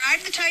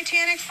describe the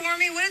Titanic for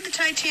me? What did the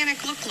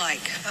Titanic look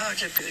like? Oh,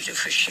 it's a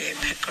beautiful ship.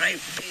 Great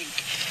big.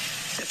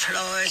 The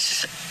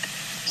floors,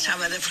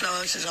 some of the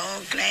floors is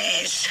all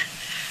glass.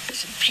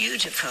 It's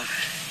beautiful.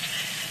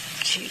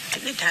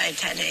 The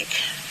Titanic.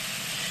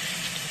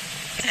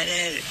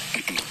 And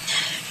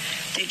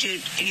did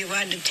you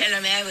want to tell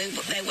them how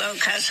they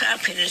woke us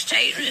up in the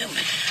stateroom?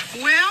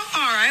 Well,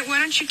 all right. Why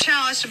don't you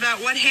tell us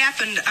about what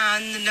happened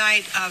on the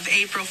night of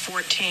April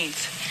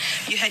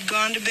 14th? You had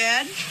gone to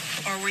bed,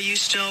 or were you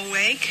still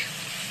awake?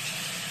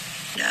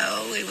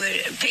 No, we were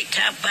picked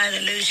up by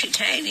the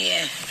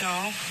Lusitania.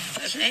 No.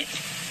 Wasn't it?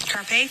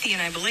 Carpathian,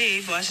 I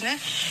believe, wasn't it?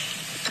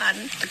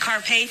 Pardon? The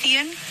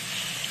Carpathian?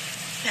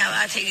 No,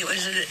 I think it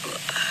was...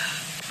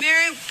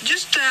 Mary,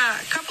 just a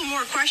couple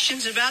more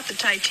questions about the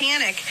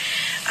Titanic.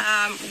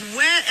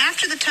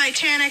 After the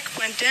Titanic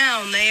went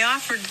down, they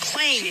offered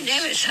claims. She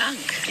never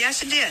sunk.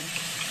 Yes, it did.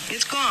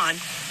 It's gone.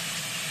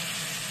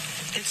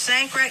 It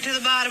sank right to the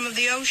bottom of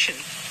the ocean.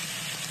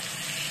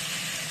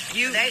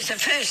 That's the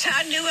first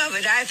I knew of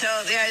it. I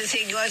thought the other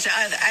thing was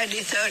I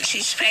only thought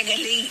she sprang a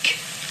leak.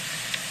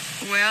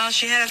 Well,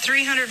 she had a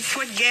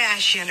 300-foot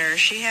gash in her.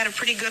 She had a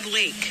pretty good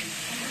leak.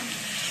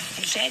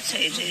 Is that so?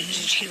 Did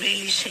she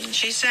really sink?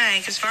 She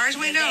sank. As far as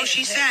we know,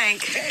 she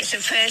sank. That's the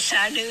first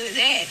I knew of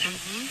that.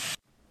 Mm-hmm.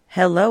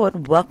 Hello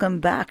and welcome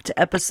back to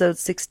episode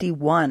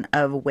 61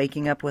 of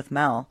Waking Up with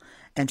Mel.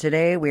 And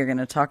today we're going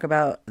to talk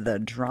about the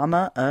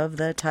drama of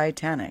the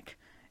Titanic.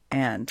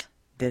 And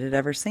did it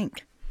ever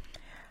sink?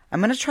 I'm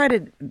going to try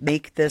to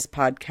make this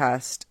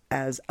podcast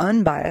as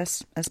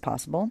unbiased as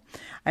possible.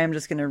 I am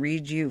just going to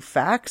read you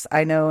facts.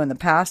 I know in the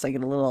past I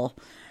get a little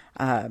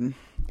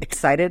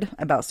excited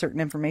about certain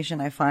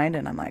information I find,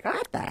 and I'm like,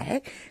 what the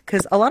heck?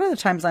 Because a lot of the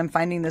times I'm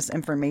finding this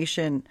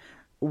information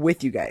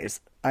with you guys.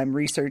 I'm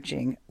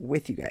researching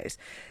with you guys.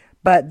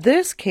 But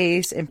this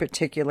case in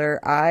particular,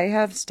 I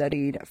have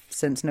studied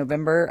since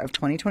November of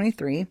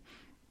 2023.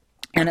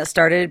 And it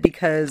started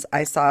because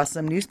I saw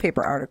some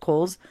newspaper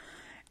articles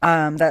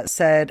that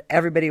said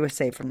everybody was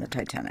saved from the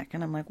Titanic.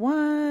 And I'm like,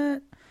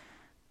 what?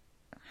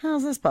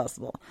 How's this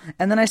possible?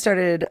 And then I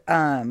started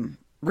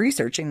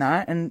researching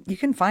that. And you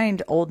can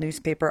find old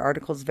newspaper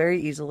articles very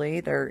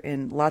easily. They're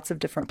in lots of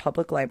different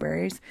public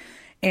libraries.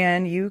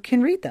 And you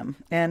can read them.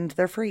 And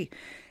they're free.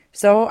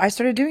 So I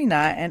started doing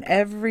that. And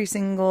every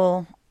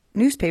single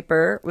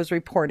newspaper was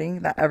reporting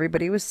that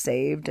everybody was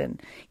saved,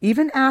 and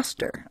even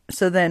Astor.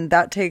 So then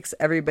that takes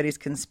everybody's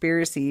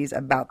conspiracies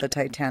about the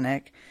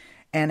Titanic,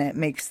 and it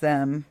makes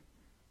them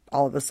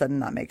all of a sudden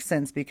not make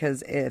sense,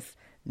 because if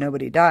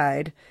nobody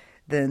died,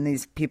 then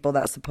these people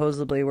that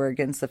supposedly were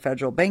against the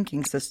federal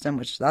banking system,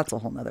 which that's a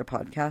whole nother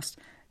podcast,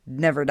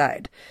 never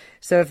died.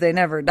 So if they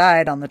never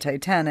died on the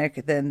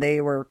Titanic, then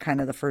they were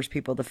kind of the first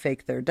people to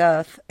fake their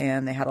death,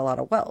 and they had a lot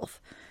of wealth.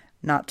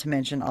 Not to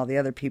mention all the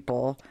other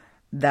people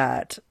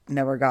that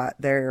never got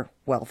their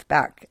wealth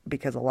back,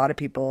 because a lot of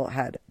people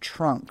had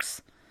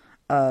trunks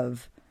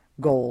of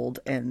gold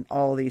and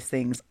all these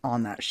things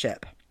on that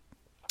ship.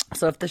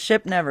 So if the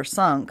ship never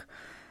sunk,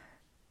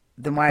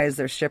 then why is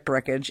there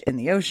shipwreckage in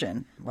the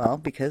ocean? Well,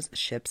 because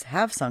ships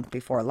have sunk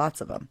before, lots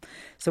of them.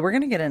 So we're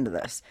going to get into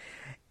this.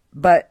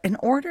 But in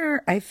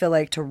order, I feel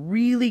like, to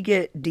really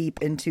get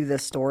deep into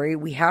this story,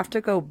 we have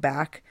to go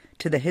back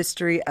to the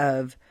history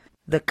of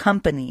the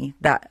company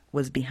that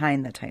was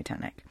behind the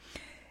Titanic.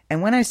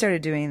 And when I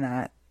started doing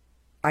that,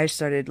 I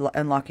started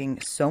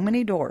unlocking so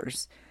many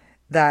doors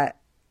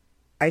that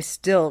I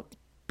still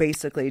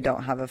basically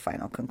don't have a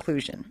final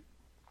conclusion.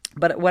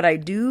 But what I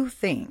do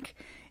think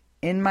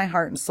in my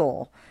heart and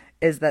soul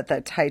is that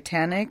the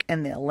Titanic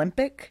and the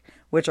Olympic,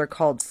 which are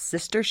called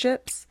sister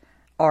ships,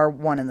 are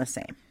one and the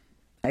same.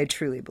 I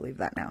truly believe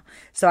that now.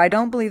 So I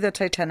don't believe the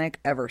Titanic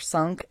ever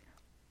sunk.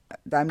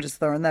 I'm just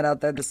throwing that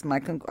out there. This is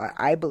my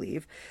I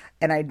believe.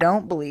 And I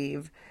don't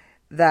believe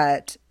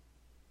that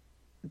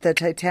the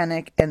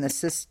Titanic and the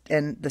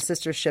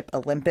sister ship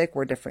Olympic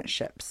were different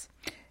ships.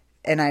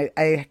 And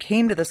I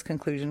came to this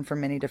conclusion for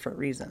many different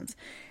reasons.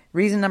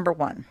 Reason number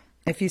one,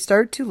 if you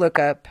start to look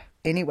up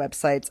any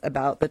websites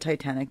about the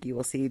Titanic, you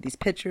will see these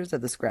pictures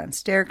of this grand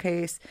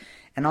staircase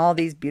and all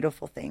these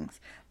beautiful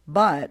things.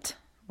 But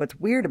what's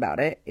weird about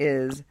it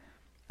is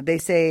they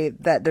say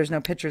that there's no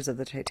pictures of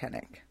the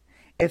Titanic.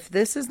 If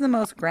this is the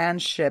most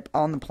grand ship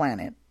on the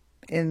planet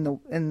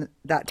in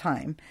that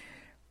time,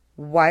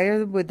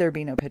 why would there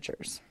be no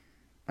pictures?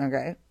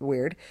 Okay,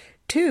 weird.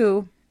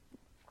 Two,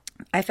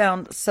 I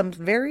found some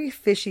very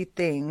fishy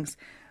things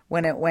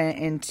when it went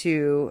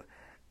into,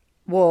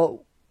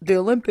 well, the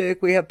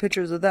Olympic, we have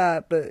pictures of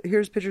that, but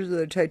here's pictures of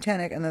the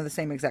Titanic, and they're the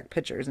same exact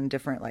pictures in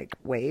different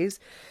ways.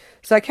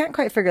 So I can't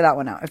quite figure that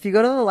one out. If you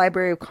go to the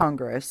Library of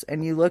Congress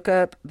and you look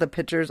up the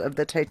pictures of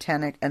the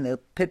Titanic and the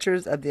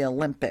pictures of the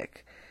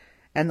Olympic,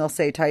 and they'll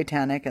say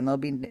Titanic, and they'll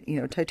be,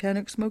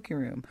 Titanic smoking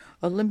room,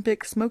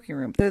 Olympic smoking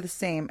room. They're the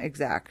same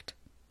exact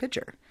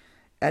picture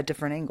at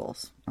different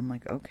angles. I'm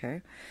like,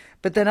 okay.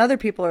 But then other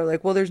people are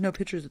like, well, there's no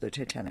pictures of the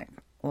Titanic.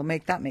 Well,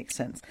 that makes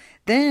sense.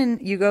 Then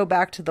you go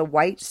back to the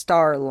White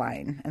Star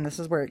Line, and this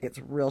is where it gets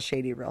real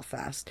shady real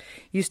fast.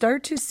 You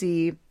start to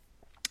see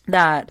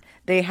that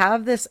they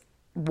have this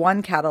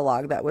one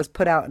catalog that was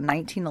put out in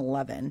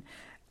 1911,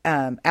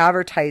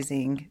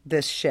 advertising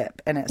this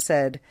ship, and it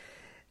said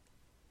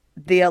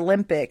the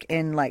Olympic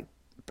in like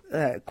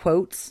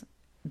quotes,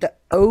 the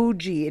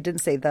OG. It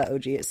didn't say the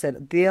OG. It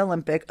said the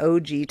Olympic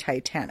OG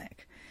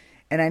Titanic,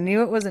 and I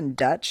knew it was in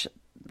Dutch.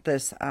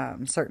 This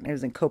it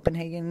was in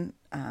Copenhagen,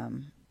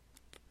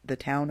 the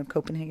town of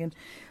Copenhagen,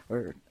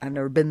 or I've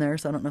never been there,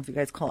 so I don't know if you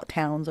guys call it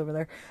towns over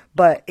there.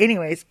 But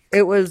anyways,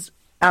 it was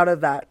out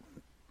of that.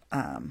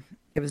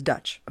 It was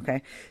Dutch,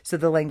 okay? So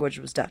the language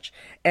was Dutch.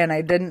 And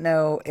I didn't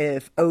know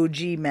if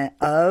OG meant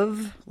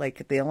of,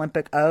 like the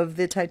Olympic of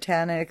the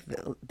Titanic,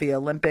 the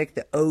Olympic,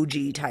 the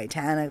OG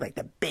Titanic, like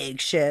the big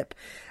ship.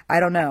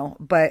 I don't know.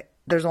 But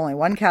there's only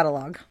one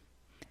catalog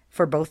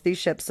for both these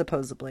ships,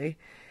 supposedly.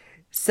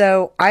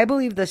 So I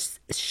believe this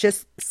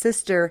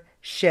sister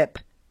ship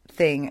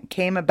thing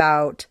came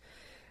about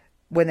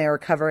when they were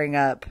covering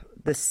up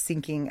the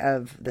sinking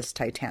of this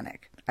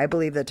Titanic. I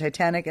believe the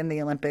Titanic and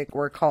the Olympic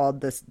were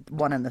called this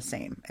one and the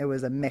same. It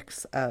was a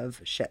mix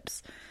of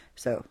ships.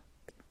 So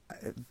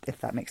if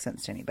that makes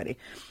sense to anybody.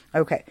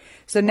 Okay.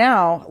 So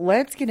now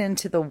let's get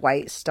into the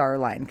White Star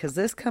Line, because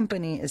this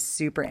company is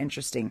super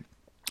interesting.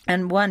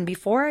 And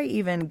before I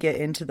even get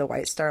into the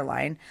White Star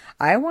Line,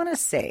 I want to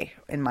say,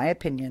 in my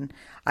opinion,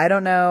 I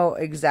don't know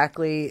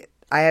exactly.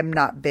 I am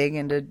not big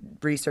into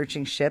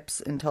researching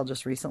ships until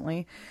just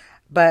recently,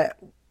 but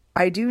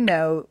I do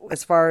know,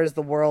 as far as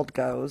the world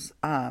goes,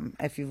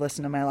 if you've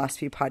listened to my last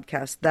few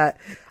podcasts, that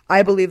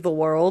I believe the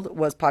world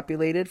was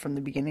populated from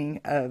the beginning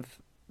of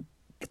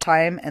the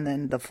time, and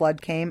then the flood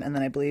came, and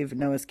then I believe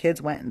Noah's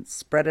kids went and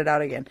spread it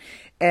out again.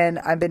 And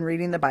I've been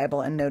reading the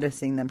Bible and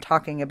noticing them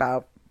talking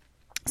about,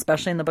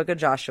 especially in the book of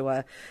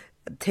Joshua,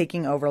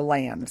 taking over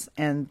lands,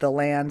 and the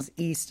lands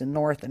east and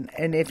north.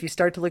 And if you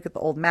start to look at the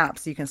old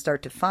maps, you can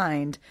start to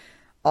find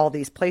all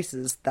these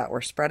places that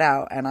were spread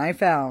out. And I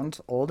found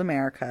old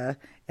America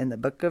in the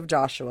book of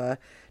Joshua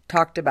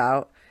talked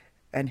about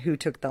and who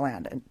took the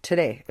land. And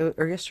today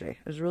or yesterday,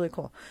 it was really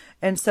cool.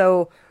 And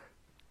so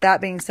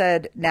that being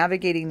said,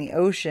 navigating the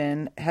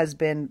ocean has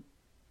been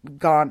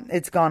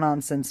it's gone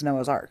on since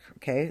Noah's Ark.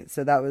 Okay.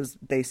 So that was,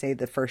 they say,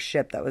 the first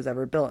ship that was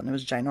ever built, and it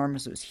was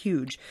ginormous. It was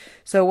huge.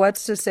 So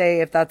what's to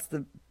say if that's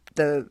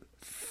the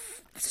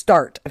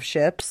start of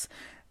ships,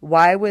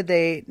 why would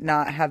they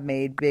not have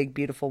made big,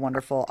 beautiful,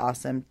 wonderful,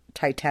 awesome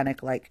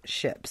Titanic-like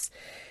ships?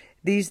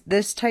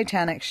 This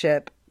Titanic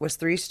ship was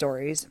 3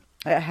 stories.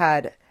 It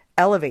had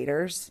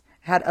elevators,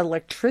 had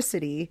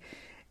electricity,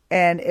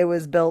 and it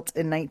was built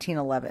in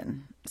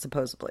 1911,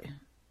 supposedly.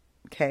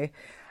 Okay.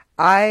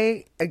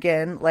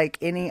 Again, like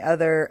any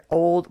other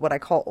what I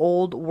call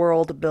old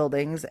world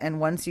buildings, and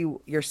once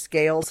your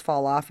scales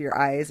fall off your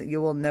eyes,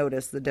 you will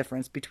notice the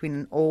difference between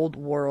an old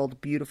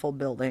world beautiful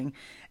building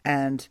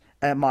and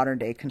a modern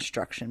day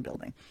construction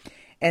building.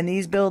 And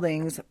these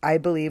buildings, I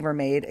believe, were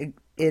made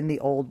in the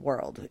old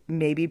world.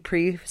 Maybe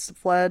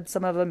pre-flood,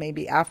 some of them,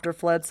 maybe after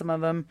flood, some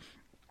of them.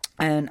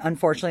 And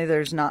unfortunately,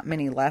 there's not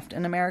many left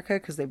in America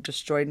because they've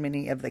destroyed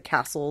many of the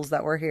castles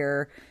that were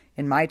here.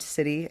 In my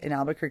city, in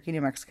Albuquerque,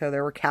 New Mexico,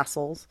 there were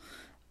castles,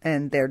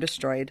 and they're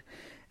destroyed.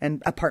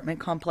 And apartment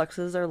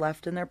complexes are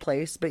left in their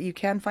place, but you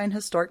can find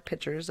historic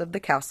pictures of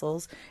the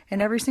castles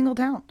in every single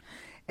town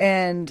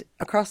and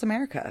across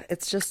America.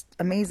 It's just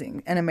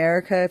amazing. And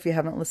America, if you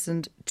haven't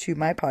listened to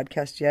my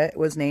podcast yet,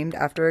 was named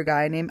after a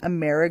guy named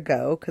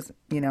Amerigo, because,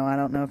 I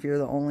don't know if you're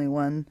the only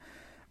one,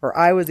 or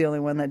I was the only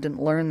one that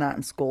didn't learn that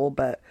in school,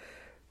 but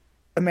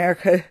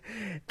America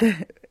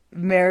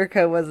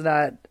was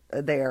not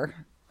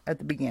there at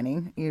the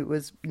beginning. It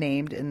was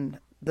named in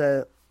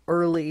the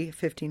early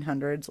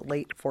 1500s,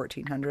 late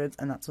 1400s,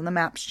 and that's when the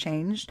maps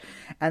changed,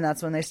 and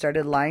that's when they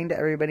started lying to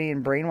everybody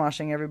and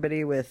brainwashing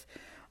everybody with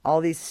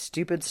all these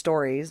stupid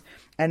stories.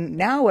 And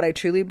now what I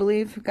truly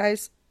believe,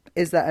 guys,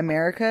 is that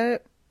America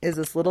is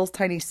this little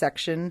tiny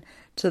section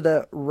to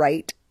the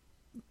right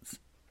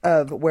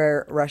of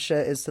where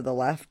Russia is to the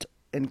left,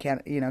 and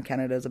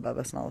Canada is above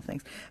us and all the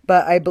things.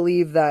 But I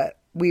believe that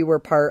we were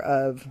part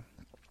of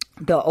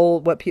the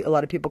old, a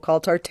lot of people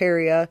call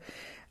Tartaria,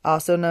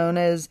 also known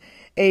as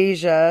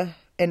Asia.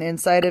 And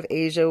inside of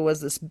Asia was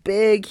this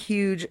big,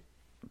 huge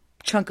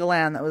chunk of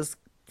land that was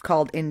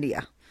called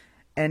India.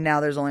 And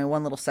now there's only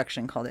one little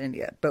section called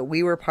India. But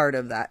we were part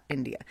of that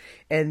India.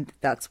 And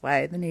that's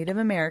why the Native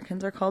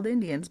Americans are called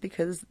Indians,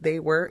 because they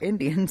were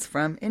Indians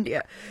from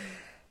India,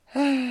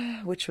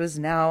 which was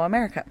now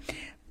America.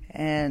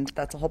 And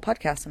that's a whole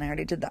podcast, and I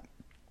already did that.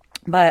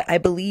 But I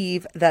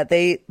believe that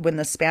when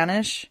the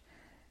Spanish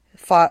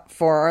fought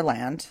for our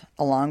land,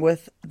 along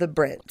with the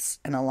Brits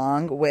and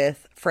along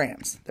with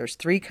France, there's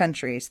 3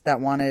 countries that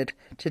wanted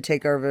to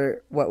take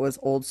over what was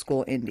old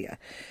school India.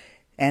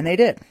 And they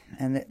did.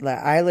 And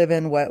I live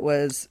in what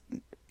was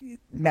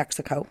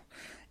Mexico,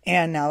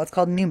 and now it's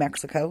called New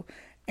Mexico,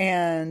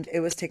 and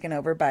it was taken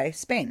over by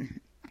Spain.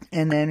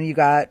 And then you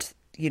got,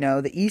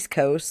 the East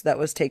Coast that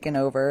was taken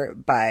over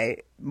by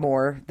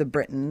more the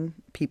Britain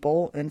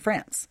people in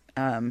France.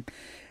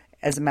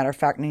 As a matter of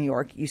fact, New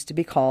York used to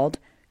be called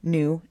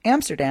New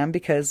Amsterdam,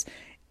 because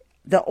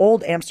the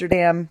old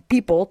Amsterdam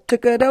people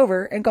took it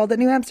over and called it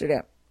New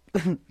Amsterdam.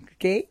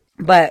 Okay?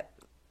 But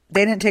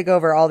they didn't take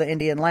over all the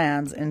Indian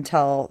lands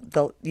until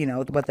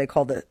what they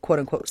called the quote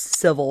unquote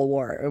Civil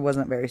War. It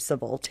wasn't very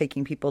civil,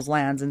 taking people's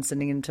lands and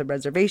sending them to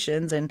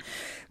reservations, and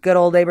good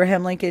old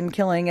Abraham Lincoln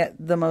killing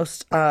the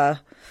most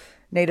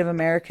Native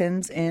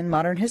Americans in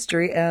modern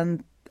history,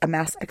 and a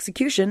mass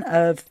execution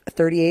of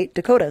 38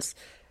 Dakotas.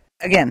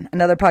 Again,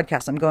 another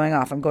podcast. I'm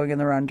going in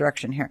the wrong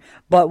direction here.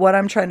 But what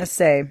I'm trying to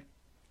say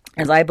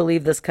is I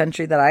believe this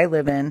country that I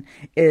live in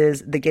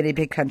is the guinea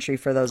pig country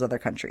for those other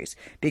countries,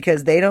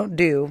 because they don't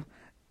do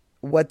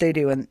what they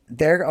do in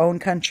their own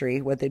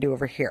country, what they do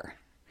over here.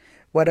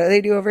 What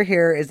they do over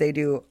here is they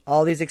do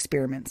all these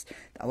experiments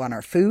on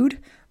our food.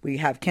 We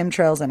have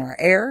chemtrails in our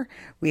air.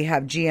 We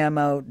have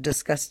GMO,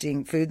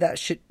 disgusting food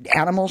that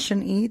animals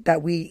shouldn't eat,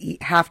 that we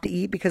have to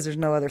eat because there's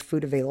no other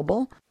food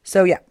available.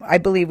 So yeah, I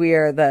believe we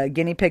are the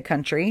guinea pig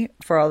country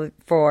for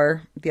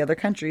the other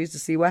countries to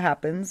see what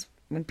happens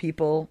when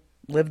people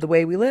live the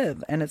way we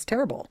live, and it's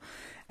terrible.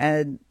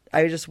 And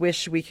I just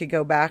wish we could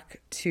go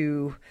back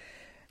to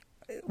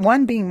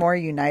being more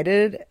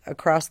united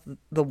across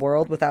the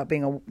world without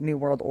being a new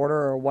world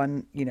order,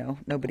 or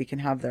nobody can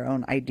have their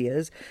own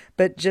ideas,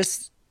 but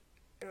just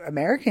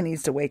America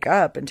needs to wake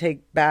up and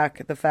take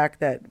back the fact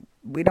that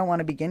we don't want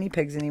to be guinea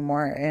pigs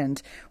anymore,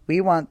 and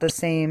we want the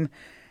same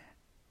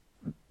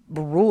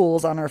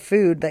rules on our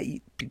food that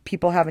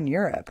people have in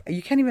Europe.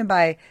 You can't even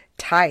buy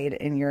Tide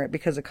in Europe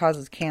because it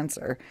causes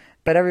cancer,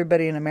 but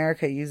everybody in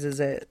America uses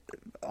it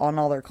on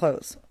all their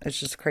clothes. It's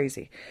just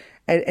crazy.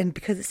 And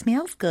because it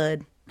smells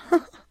good.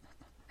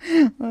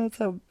 That's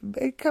how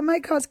it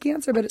might cause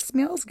cancer, but it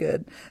smells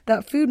good.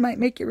 That food might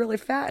make you really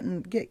fat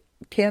and get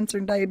cancer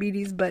and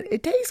diabetes, but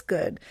it tastes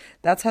good.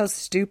 That's how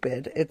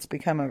stupid it's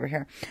become over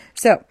here.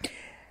 So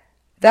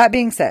that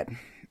being said,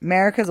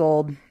 America's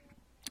old,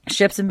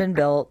 ships have been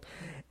built,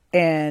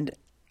 and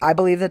I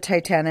believe the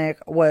Titanic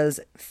was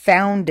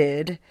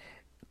founded,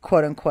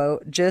 quote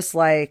unquote, just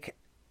like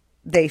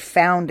they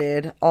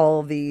founded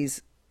all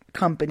these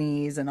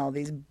companies and all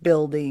these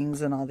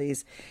buildings and all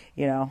these,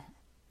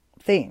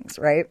 things,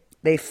 right?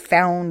 They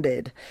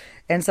founded.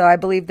 And so I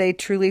believe they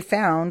truly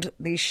found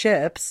these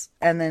ships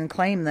and then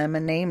claimed them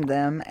and named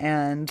them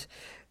and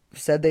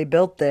said they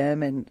built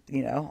them, and,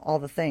 all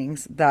the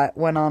things that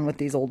went on with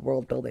these old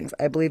world buildings.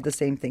 I believe the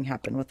same thing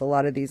happened with a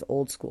lot of these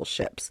old school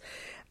ships.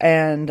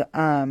 And,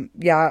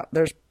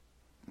 there's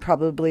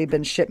probably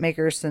been ship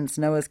makers since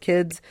Noah's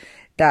kids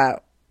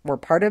that were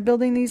part of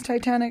building these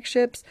Titanic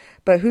ships,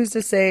 but who's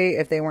to say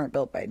if they weren't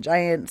built by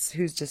giants?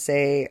 Who's to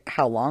say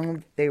how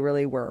long they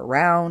really were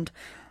around?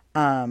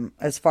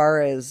 As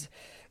far as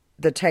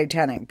the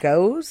Titanic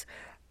goes,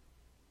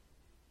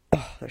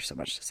 there's so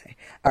much to say.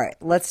 All right,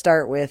 let's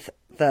start with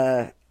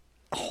the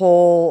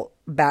whole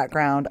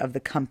background of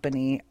the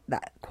company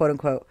that quote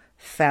unquote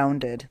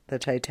founded the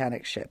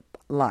Titanic ship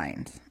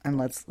lines. And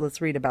let's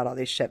read about all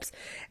these ships.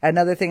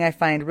 Another thing I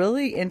find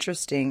really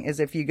interesting is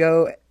if you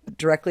go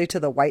directly to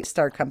the White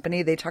Star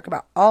Company, they talk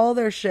about all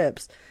their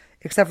ships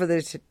except for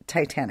the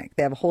Titanic.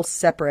 They have a whole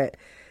separate,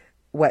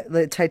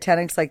 the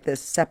Titanic's like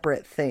this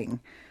separate thing.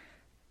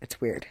 It's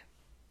weird.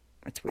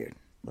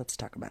 Let's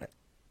talk about it.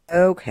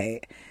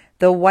 Okay.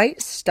 The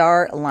White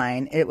Star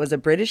Line, it was a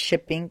British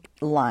shipping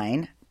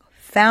line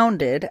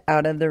founded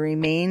out of the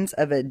remains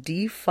of a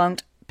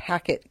defunct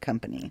packet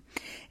company.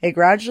 It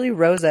gradually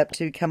rose up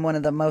to become one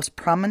of the most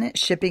prominent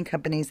shipping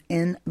companies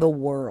in the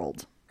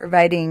world,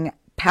 providing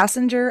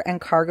passenger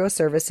and cargo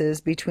services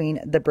between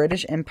the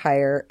British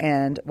Empire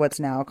and what's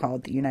now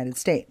called the United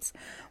States.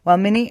 While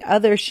many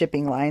other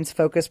shipping lines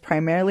focus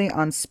primarily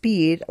on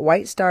speed,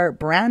 White Star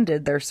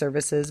branded their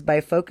services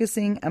by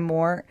focusing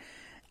more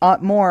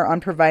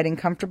on providing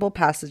comfortable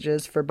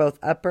passages for both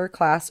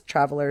upper-class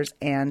travelers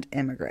and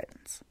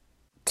immigrants.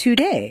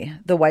 Today,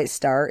 the White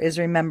Star is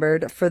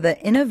remembered for the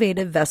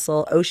innovative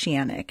vessel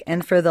Oceanic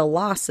and for the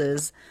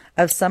losses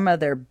of some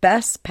of their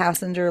best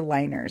passenger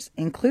liners,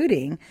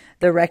 including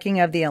the wrecking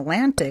of the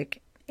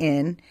Atlantic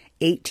in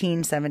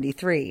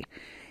 1873,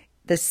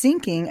 the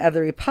sinking of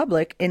the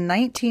Republic in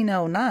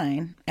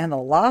 1909, and the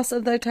loss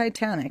of the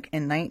Titanic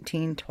in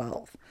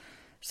 1912.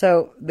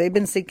 So they've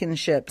been sinking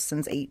ships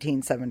since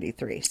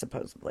 1873,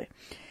 supposedly.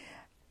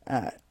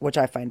 Which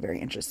I find very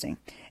interesting.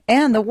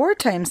 And the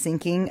wartime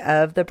sinking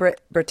of the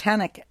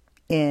Britannic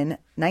in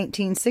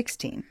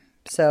 1916.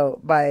 So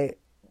by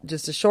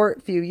just a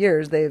short few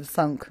years, they've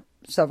sunk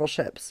several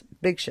ships,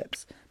 big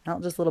ships,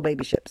 not just little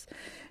baby ships.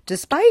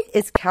 Despite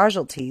its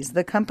casualties,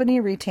 the company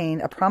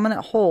retained a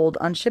prominent hold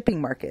on shipping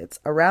markets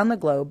around the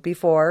globe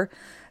before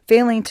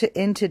failing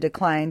into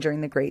decline during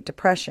the Great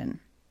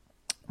Depression.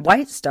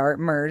 White Star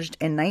merged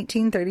in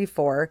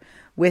 1934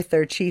 with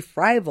their chief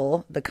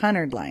rival, the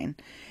Cunard Line.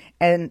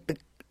 And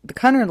the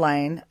Cunard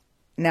Line,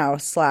 now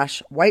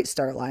 / White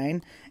Star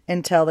Line,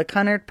 until the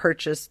Cunard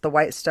purchased the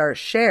White Star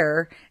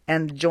share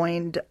and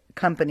joined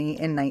company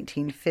in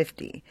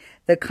 1950.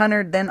 The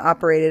Cunard then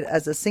operated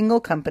as a single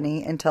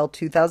company until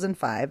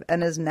 2005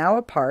 and is now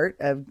a part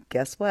of,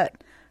 guess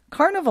what?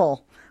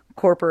 Carnival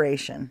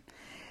Corporation.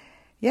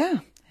 Yeah,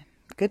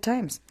 Good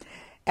times.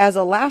 As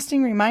a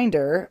lasting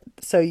reminder,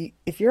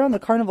 if you're on the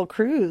Carnival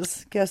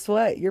Cruise, guess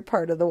what? You're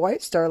part of the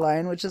White Star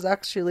Line, which is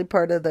actually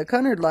part of the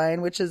Cunard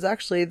Line, which is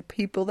actually the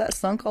people that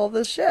sunk all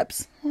the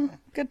ships.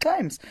 Good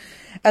times.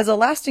 As a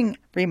lasting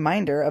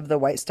reminder of the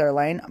White Star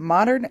Line,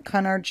 modern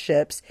Cunard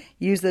ships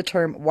use the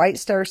term White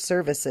Star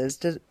Services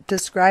to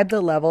describe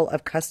the level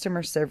of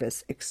customer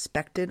service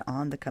expected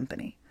on the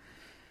company.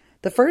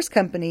 The first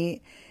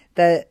company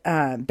that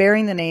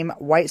bearing the name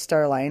White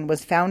Star Line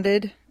was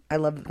founded. I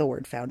love the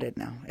word founded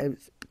now,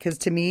 because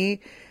to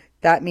me,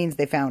 that means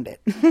they found it,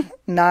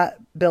 not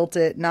built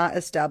it, not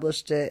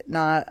established it,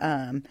 not,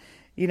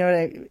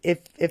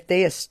 if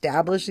they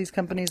establish these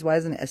companies, why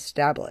isn't it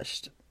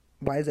established?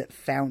 Why is it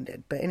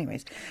founded? But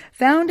anyways,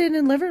 founded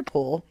in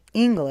Liverpool,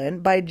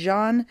 England by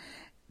John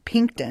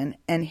Pinkton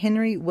and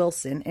Henry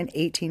Wilson in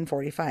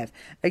 1845.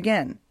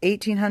 Again,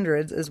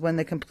 1800s is when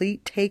the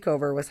complete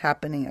takeover was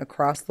happening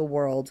across the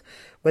world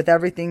with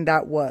everything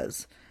that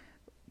was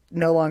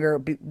no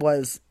longer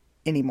was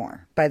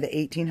anymore. By the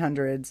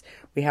 1800s,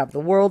 we have the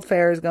world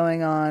fairs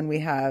going on. We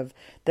have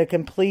the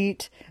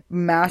complete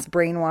mass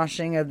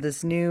brainwashing of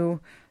this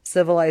new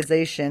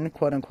civilization,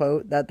 quote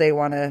unquote, that they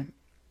want to,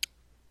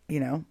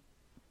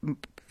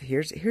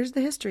 here's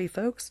the history,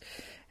 folks.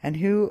 And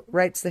who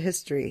writes the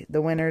history?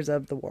 The winners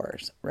of the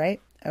wars, right?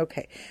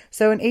 Okay.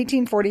 So in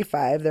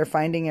 1845, they're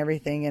finding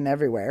everything and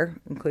everywhere,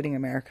 including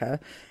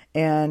America,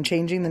 and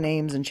changing the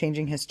names and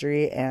changing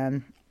history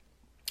and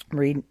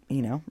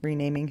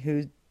renaming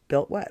who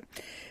built what.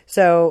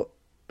 So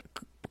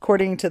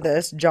according to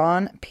this,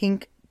 John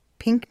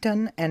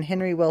Pinkton and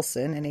Henry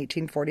Wilson in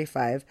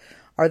 1845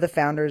 are the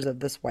founders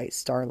of this White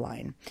Star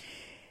Line.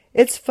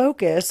 Its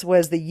focus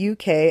was the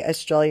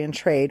UK-Australian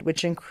trade,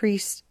 which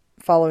increased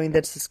following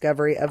the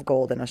discovery of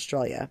gold in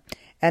Australia.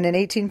 And in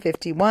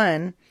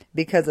 1851,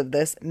 because of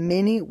this,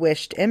 many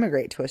wished to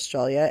immigrate to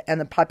Australia, and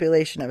the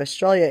population of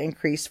Australia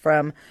increased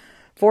from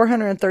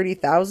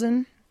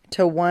 430,000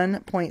 to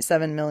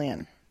 1.7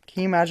 million.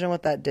 Can you imagine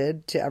what that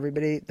did to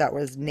everybody that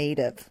was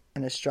native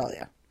in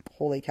Australia?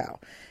 Holy cow.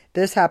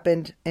 This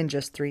happened in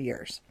just 3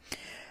 years.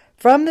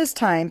 From this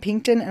time,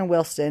 Pinkton and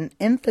Wilson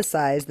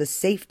emphasized the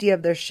safety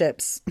of their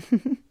ships,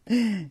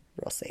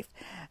 real safe,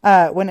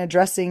 when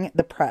addressing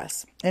the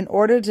press. In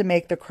order to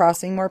make the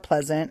crossing more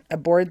pleasant,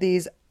 aboard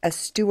these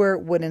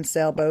Astur wooden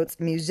sailboats,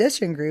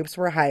 musician groups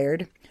were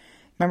hired.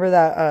 Remember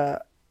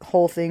that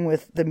whole thing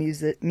with the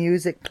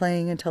music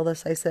playing until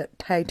the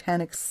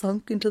Titanic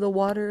sunk into the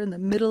water in the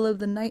middle of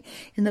the night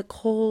in the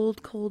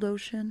cold, cold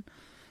ocean?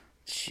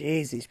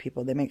 Jeez, these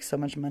people, they make so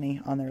much money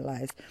on their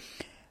lives.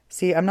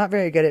 See, I'm not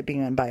very good at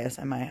being unbiased,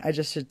 am I? I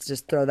should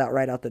just throw that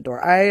right out the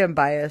door. I am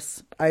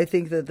biased. I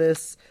think that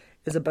this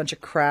is a bunch of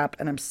crap,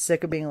 and I'm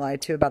sick of being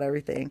lied to about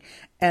everything.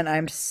 And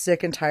I'm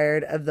sick and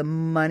tired of the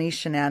money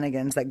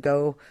shenanigans that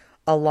go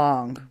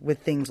along with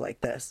things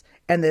like this,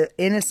 and the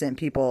innocent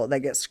people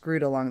that get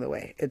screwed along the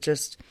way. It's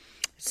just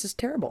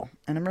terrible,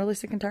 and I'm really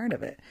sick and tired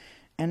of it.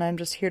 And I'm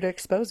just here to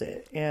expose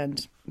it.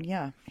 And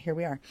yeah, here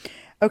we are.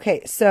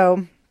 Okay,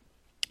 so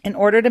in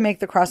order to make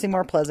the crossing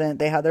more pleasant,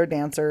 they had their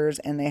dancers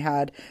and they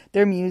had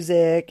their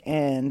music,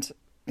 and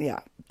yeah,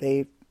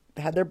 they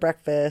had their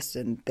breakfast,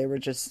 and they were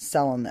just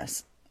selling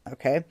this.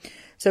 Okay.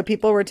 So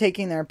people were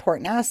taking their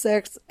important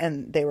assets,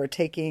 and they were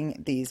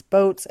taking these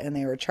boats, and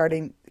they were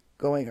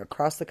going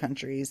across the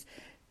countries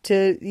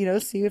to,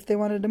 see if they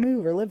wanted to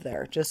move or live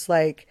there. Just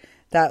like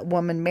that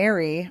woman,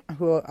 Mary,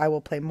 who I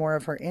will play more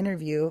of her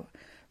interview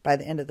by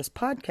the end of this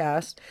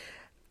podcast,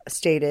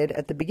 stated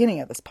at the beginning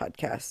of this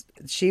podcast.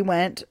 She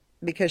went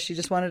because she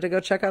just wanted to go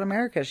check out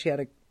America. She had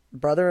a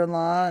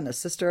brother-in-law and a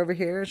sister over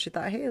here. She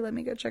thought, hey, let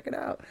me go check it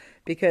out.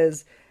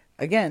 Because,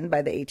 again,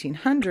 by the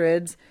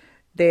 1800s,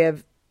 they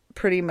have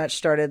pretty much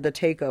started the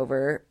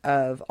takeover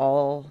of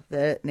all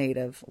the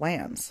native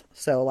lands.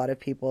 So a lot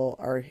of people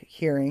are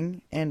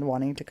hearing and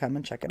wanting to come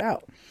and check it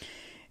out.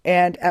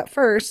 And at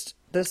first,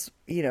 the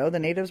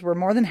natives were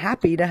more than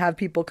happy to have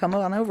people come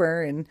on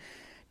over and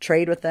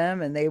trade with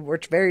them. And they were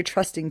very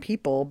trusting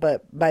people.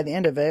 But by the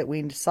end of it,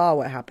 we saw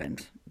what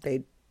happened.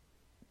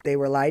 They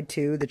were lied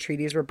to. The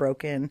treaties were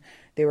broken.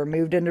 They were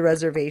moved into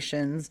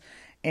reservations,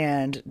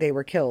 and they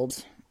were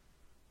killed.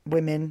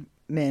 Women,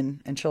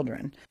 men, and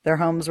children. Their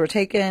homes were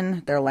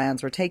taken. Their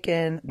lands were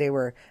taken. They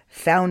were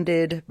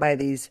founded by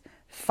these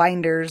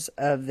finders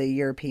of the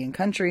European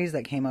countries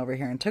that came over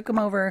here and took them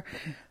over.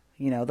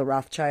 The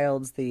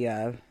Rothschilds,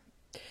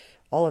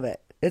 all of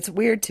it. It's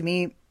weird to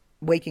me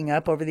waking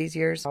up over these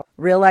years,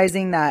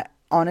 realizing that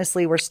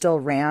honestly we're still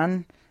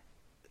ran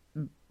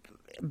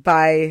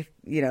by,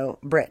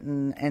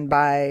 Britain and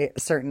by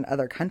certain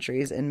other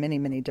countries in many,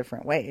 many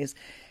different ways.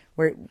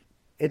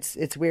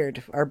 It's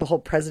weird. Our whole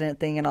president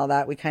thing and all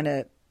that, we kind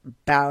of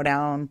bow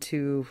down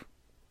to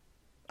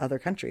other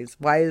countries.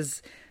 Why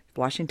is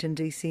Washington,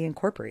 D.C.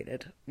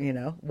 incorporated?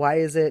 Why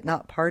is it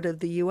not part of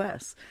the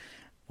U.S.?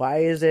 Why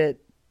is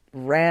it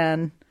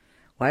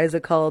why is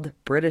it called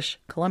British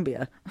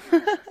Columbia?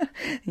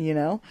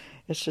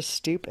 It's just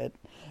stupid.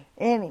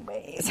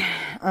 Anyways,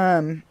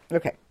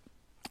 okay,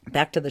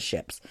 back to the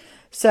ships.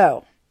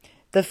 So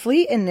The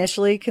fleet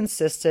initially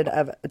consisted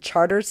of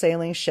charter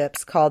sailing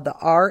ships called the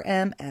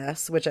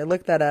RMS, which I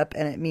looked that up,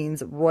 and it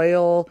means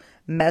Royal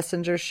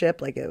Messenger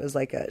Ship, like it was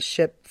like a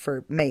ship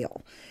for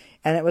mail.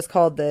 And it was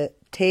called the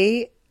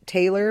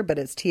Taylor, but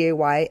it's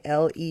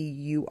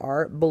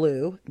Tayleur,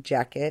 blue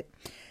jacket,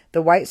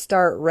 the White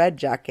Star red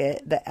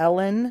jacket, the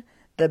Ellen,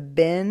 the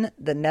Ben,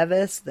 the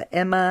Nevis, the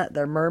Emma,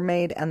 the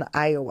Mermaid, and the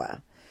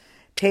Iowa.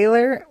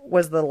 Taylor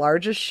was the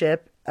largest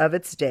ship of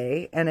its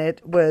day, and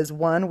it was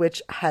one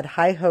which had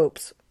high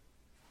hopes.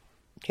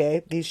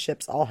 Okay, these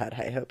ships all had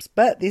high hopes,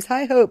 but these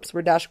high hopes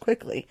were dashed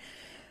quickly.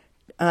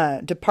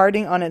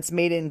 Departing on its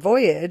maiden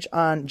voyage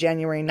on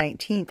January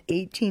 19th,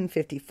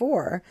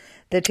 1854,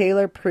 the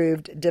Taylor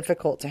proved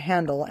difficult to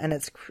handle, and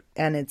its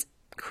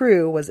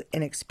crew was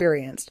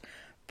inexperienced,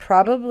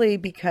 probably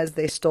because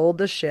they stole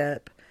the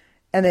ship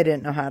and they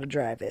didn't know how to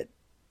drive it.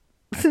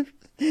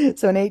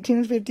 So in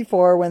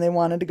 1854, when they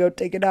wanted to go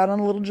take it out on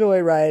a little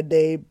joyride,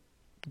 they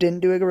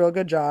didn't do a real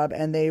good job,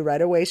 and they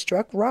right away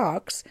struck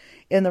rocks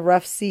in the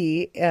rough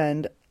sea,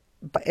 and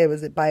it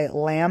was by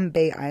Lamb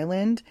Bay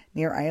Island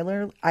near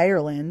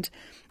Ireland,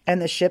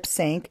 and the ship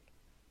sank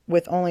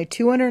with only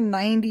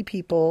 290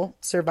 people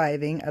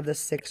surviving of the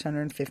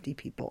 650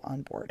 people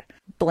on board.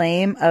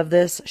 Blame of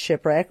this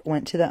shipwreck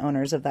went to the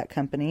owners of that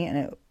company,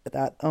 and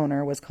that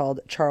owner was called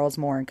Charles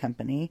Moore and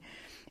Company,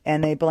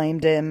 and they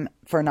blamed him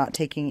for not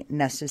taking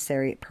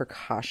necessary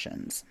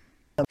precautions.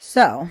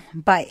 So,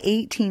 by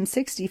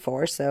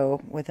 1864,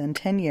 so within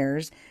 10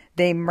 years,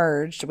 they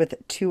merged with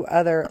two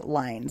other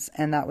lines,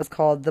 and that was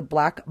called the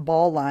Black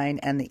Ball Line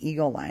and the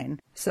Eagle Line.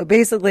 So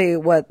basically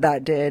what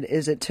that did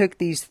is it took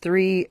these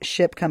three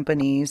ship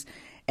companies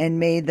and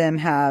made them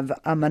have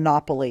a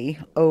monopoly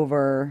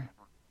over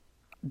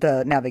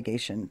the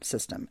navigation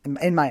system,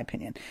 in my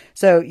opinion.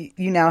 So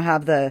you now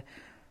have the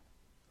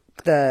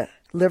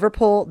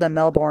Liverpool, the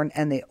Melbourne,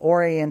 and the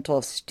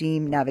Oriental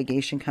Steam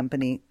Navigation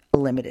Company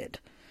Limited.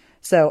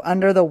 So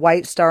under the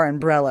White Star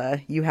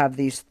umbrella, you have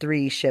these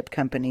three ship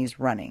companies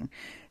running.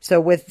 So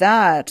with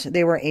that,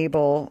 they were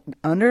able,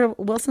 under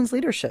Wilson's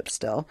leadership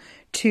still,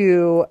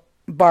 to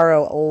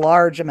borrow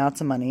large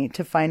amounts of money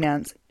to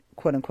finance,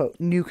 quote unquote,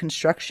 new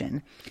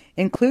construction,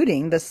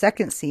 including the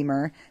second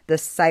steamer, the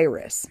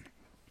Cyrus.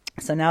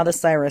 So now the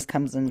Cyrus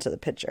comes into the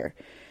picture.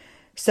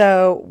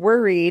 So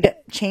worried,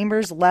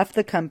 Chambers left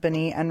the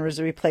company and was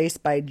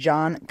replaced by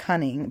John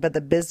Cunning, but the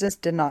business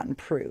did not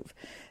improve.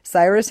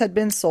 Cyrus had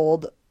been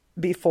sold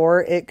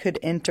before it could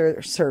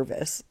enter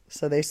service.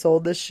 So they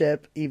sold the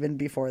ship even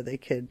before they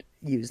could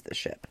use the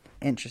ship.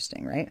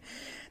 Interesting, right?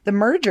 The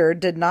merger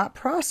did not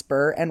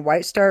prosper, and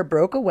White Star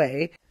broke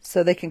away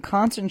so they can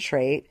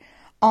concentrate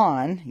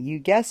on, you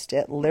guessed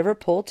it,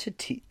 Liverpool to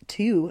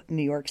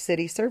New York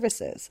City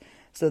services.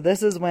 So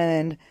this is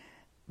when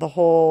the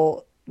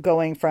whole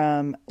going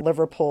from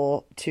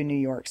Liverpool to New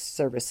York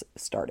service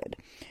started.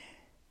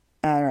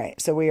 All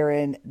right, so we are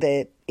in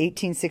the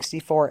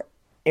 1864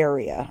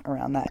 area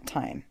around that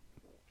time.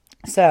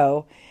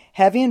 So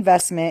heavy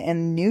investment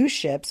in new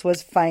ships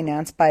was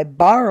financed by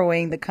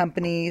borrowing the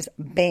company's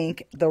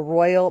bank, the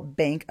Royal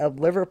Bank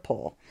of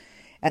Liverpool,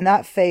 and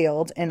that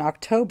failed in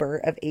October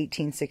of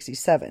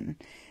 1867.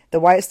 The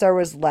White Star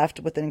was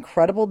left with an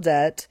incredible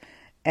debt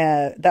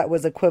that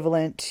was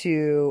equivalent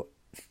to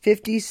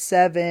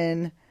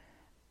 $57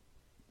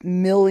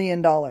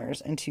 million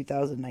in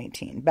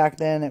 2019. Back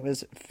then it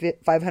was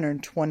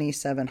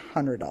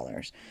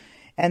 $527,000.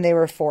 And they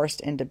were forced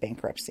into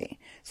bankruptcy.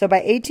 So by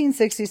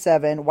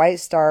 1867,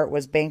 White Star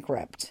was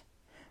bankrupt.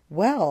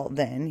 Well,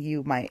 then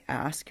you might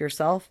ask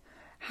yourself,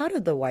 how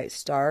did the White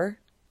Star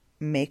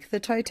make the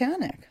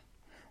Titanic?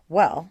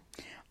 Well,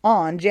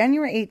 on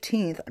January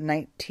 18th,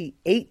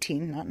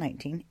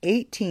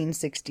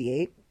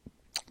 1868,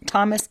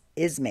 Thomas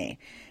Ismay.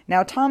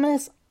 Now,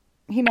 Thomas,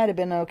 he might have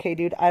been an okay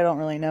dude. I don't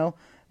really know.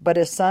 But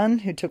his son,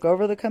 who took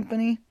over the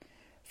company,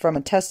 from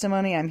a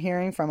testimony I'm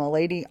hearing from a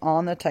lady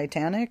on the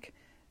Titanic,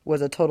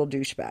 was a total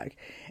douchebag.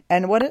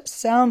 And what it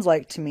sounds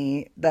like to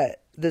me,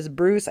 that this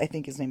Bruce, I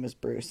think his name was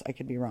Bruce, I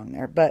could be wrong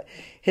there, but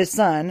his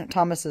son,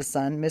 Thomas's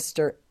son,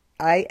 Mr.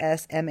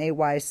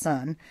 Ismay's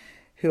son,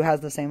 who has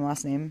the same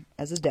last name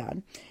as his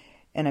dad,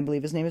 and I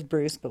believe his name is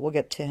Bruce, but we'll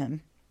get to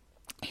him.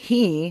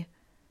 He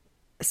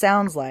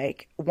sounds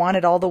like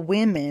wanted all the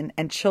women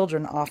and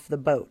children off the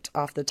boat,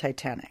 off the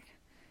Titanic.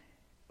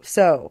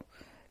 So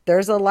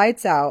there's a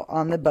lights out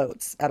on the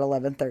boats at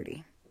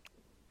 11:30.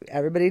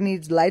 Everybody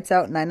needs lights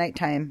out night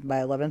time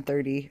by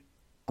 11:30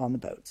 on the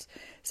boats.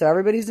 So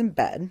everybody's in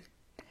bed,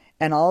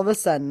 and all of a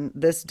sudden,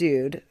 this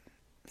dude,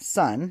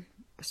 son,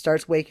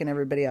 starts waking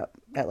everybody up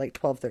at like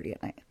 12:30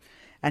 at night,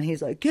 and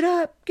he's like, "Get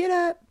up, get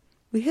up!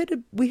 We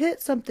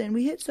hit something,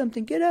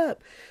 get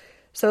up!"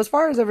 So as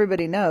far as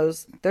everybody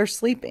knows, they're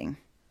sleeping.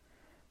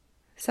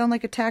 Sound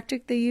like a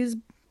tactic they use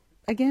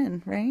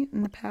again, right?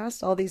 In the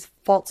past, all these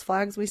false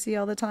flags we see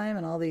all the time,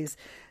 and all these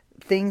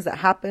things that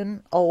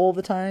happen all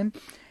the time.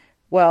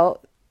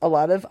 Well, a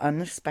lot of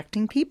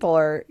unsuspecting people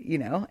are,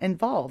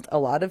 involved. A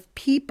lot of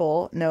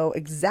people know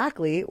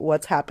exactly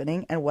what's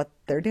happening and what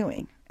they're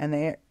doing.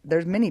 And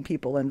there's many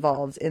people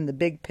involved in the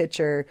big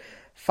picture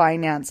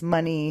finance,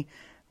 money,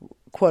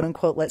 quote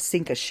unquote, let's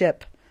sink a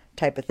ship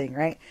type of thing,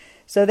 right?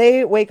 So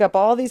they wake up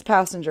all these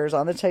passengers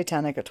on the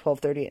Titanic at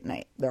 12:30 at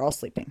night. They're all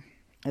sleeping.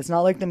 It's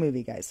not like the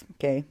movie, guys,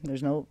 okay?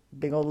 There's no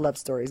big old love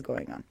stories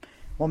going on.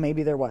 Well,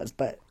 maybe there was,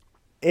 but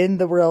in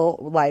the real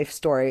life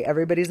story,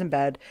 everybody's in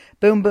bed.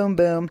 Boom, boom,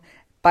 boom.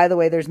 By the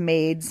way, there's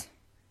maids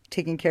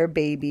taking care of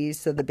babies.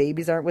 So the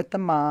babies aren't with the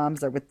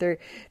moms. They're with their,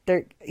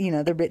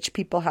 the rich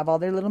people have all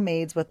their little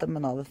maids with them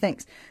and all the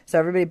things. So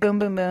everybody, boom,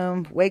 boom,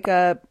 boom, wake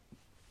up.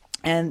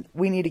 And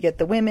we need to get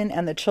the women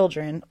and the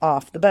children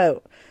off the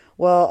boat.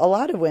 Well, a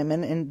lot of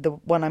women, and the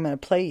one I'm going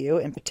to play you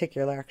in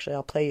particular, actually,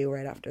 I'll play you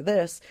right after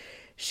this.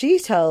 She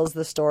tells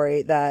the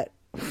story that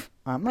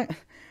I'm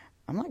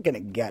not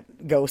going to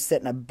go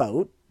sit in a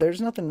boat. There's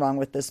nothing wrong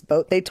with this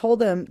boat. They told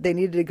them they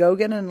needed to go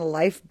get in a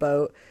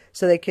lifeboat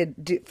so they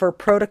could do for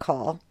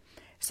protocol,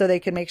 so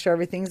they could make sure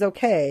everything's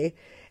okay,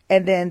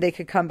 and then they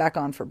could come back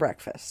on for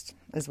breakfast,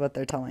 is what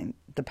they're telling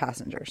the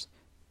passengers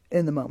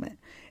in the moment.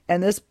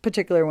 And this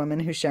particular woman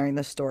who's sharing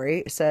this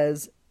story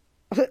says,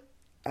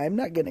 I'm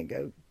not going to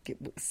go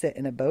sit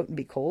in a boat and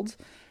be cold.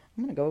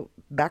 I'm going to go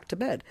back to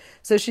bed.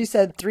 So she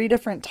said 3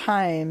 different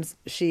times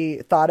she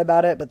thought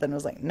about it, but then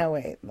was like, no,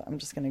 wait, I'm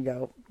just going to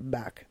go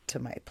back to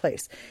my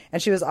place.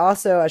 And she was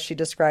also, as she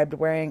described,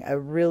 wearing a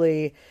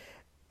really,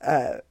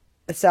 it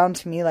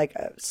sounded to me like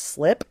a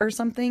slip or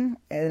something.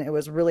 And it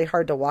was really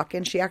hard to walk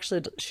in. She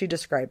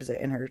describes it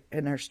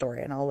in her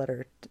story, and I'll let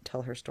her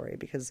tell her story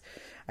because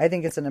I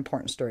think it's an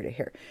important story to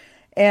hear.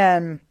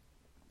 And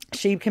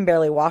she can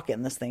barely walk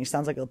in this thing. She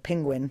sounds like a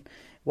penguin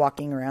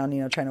walking around,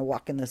 trying to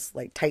walk in this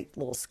like tight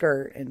little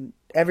skirt, and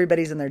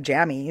everybody's in their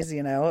jammies,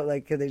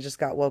 like they just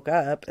got woke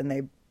up and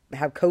they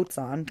have coats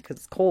on because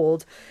it's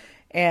cold.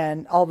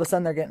 And all of a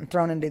sudden they're getting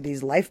thrown into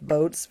these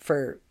lifeboats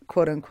for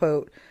quote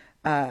unquote,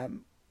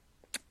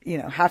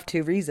 have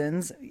to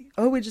reasons.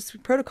 Oh, we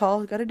just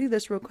protocol, got to do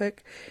this real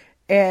quick.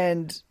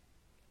 And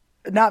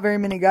not very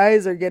many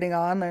guys are getting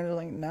on. They're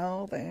like,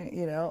 no,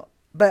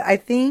 but I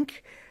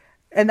think,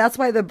 and that's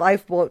why the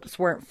lifeboats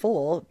weren't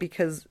full,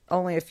 because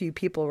only a few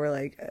people were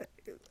like,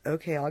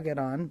 okay, I'll get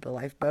on the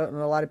lifeboat.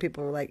 And a lot of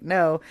people were like,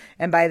 no.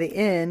 And by the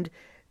end,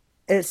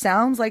 it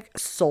sounds like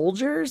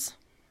soldiers.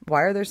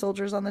 Why are there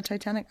soldiers on the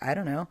Titanic? I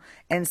don't know.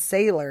 And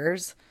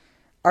sailors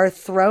are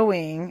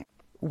throwing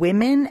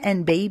women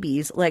and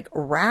babies like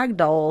rag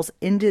dolls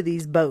into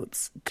these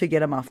boats to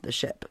get them off the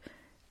ship,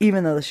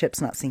 even though the ship's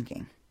not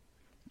sinking.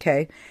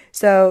 Okay.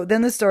 So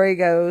then the story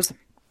goes,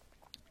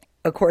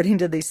 according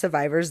to these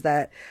survivors,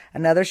 that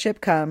another ship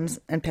comes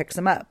and picks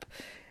them up,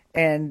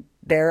 and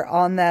they're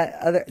on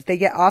they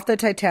get off the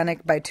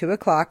Titanic by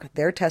 2:00,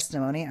 their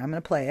testimony. I'm going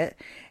to play it.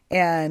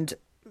 And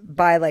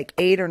by like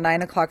 8 or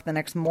 9 o'clock the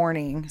next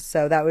morning,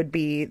 so that would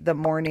be the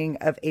morning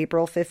of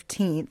April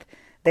 15th,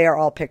 they are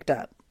all picked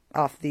up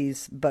off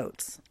these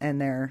boats,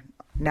 and they're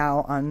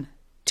now on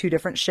 2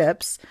 different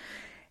ships,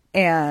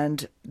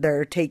 and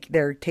they're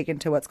taken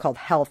to what's called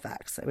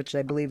Halifax, which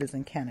I believe is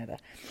in Canada.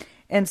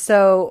 And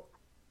so,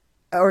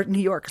 or New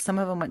York. Some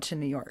of them went to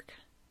New York.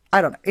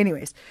 I don't know.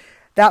 Anyways,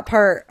 that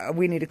part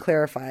we need to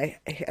clarify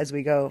as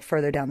we go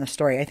further down the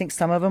story. I think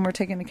some of them were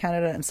taken to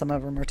Canada and some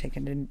of them were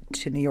taken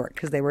to New York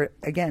because they were,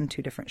 again,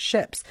 2 different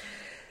ships.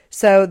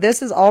 So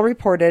this is all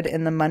reported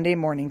in the Monday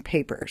morning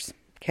papers,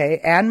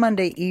 okay, and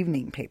Monday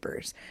evening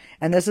papers.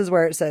 And this is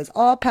where it says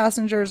all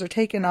passengers are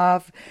taken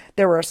off.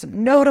 There were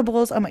some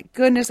notables. Oh my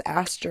goodness,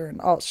 Astor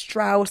and all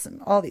Strauss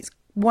and all these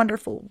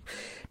wonderful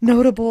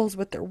notables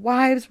with their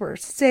wives were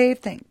safe,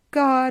 thank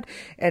God.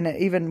 And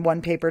even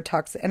one paper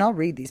talks, and I'll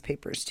read these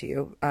papers to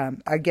you.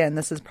 Again,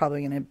 this is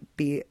probably going to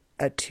be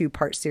a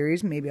 2-part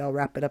series. Maybe I'll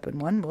wrap it up in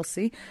one. We'll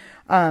see.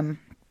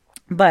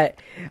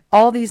 But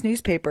all these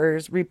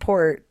newspapers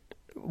report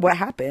what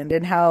happened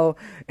and how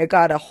it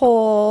got a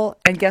hole.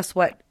 And guess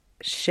what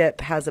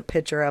ship has a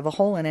picture of a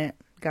hole in it,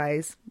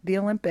 guys? The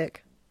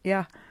Olympic.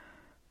 Yeah.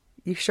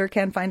 You sure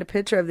can find a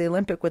picture of the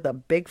Olympic with a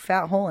big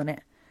fat hole in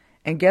it.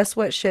 And guess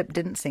what ship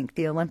didn't sink?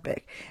 The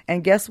Olympic.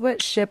 And guess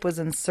what ship was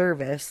in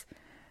service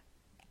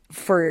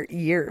for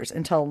years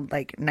until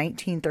like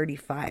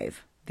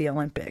 1935? The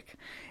Olympic.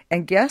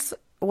 And guess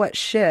what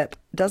ship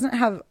doesn't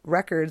have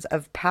records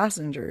of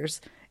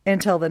passengers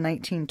until the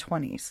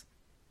 1920s?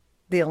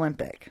 The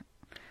Olympic.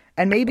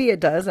 And maybe it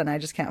does, and I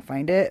just can't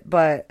find it.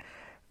 But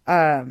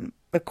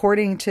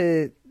according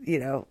to,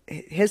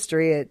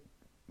 history, it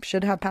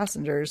should have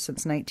passengers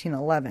since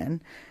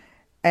 1911.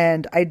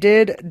 And I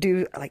did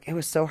do, it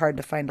was so hard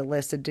to find a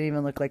list. It didn't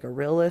even look like a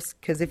real list.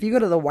 Because if you go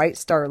to the White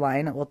Star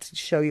Line, it will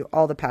show you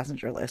all the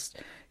passenger lists.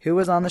 Who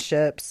was on the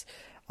ships,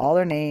 all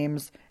their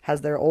names,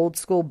 has their old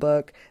school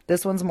book.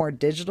 This one's more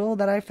digital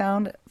that I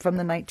found from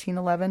the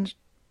 1911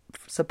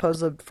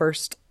 supposed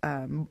first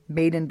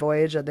maiden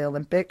voyage of the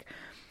Olympic.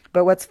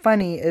 But what's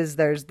funny is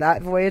there's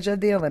that voyage of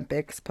the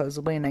Olympic,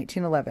 supposedly in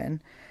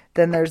 1911.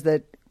 Then there's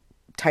the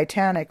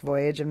Titanic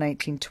voyage of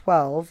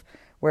 1912,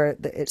 where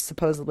it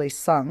supposedly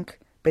sunk.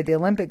 But the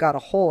Olympic got a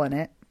hole in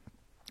it,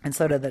 and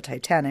so did the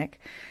Titanic.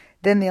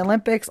 Then the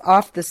Olympic's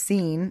off the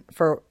scene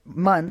for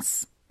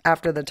months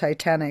after the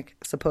Titanic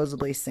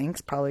supposedly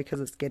sinks, probably because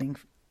it's getting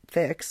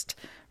fixed,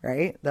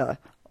 right? The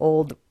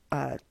old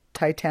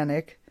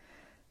Titanic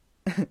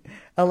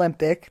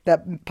Olympic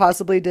that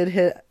possibly did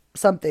hit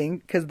something,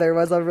 because there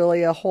was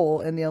really a hole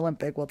in the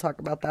Olympic. We'll talk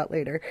about that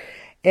later.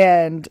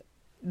 And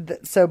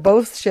so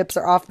both ships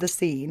are off the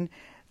scene.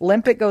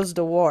 Olympic goes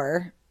to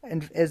war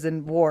and is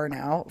in war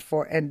now,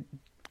 and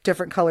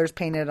different colors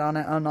painted on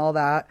it and all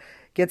that.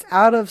 Gets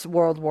out of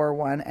World War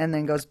I and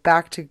then goes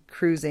back to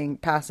cruising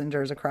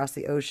passengers across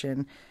the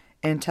ocean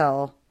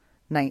until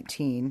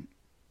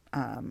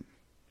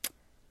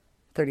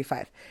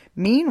 1935.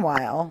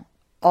 Meanwhile,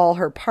 all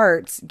her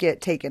parts get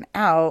taken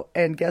out,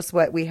 and guess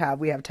what we have?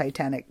 We have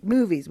Titanic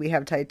movies. We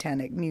have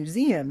Titanic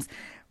museums.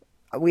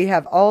 We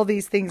have all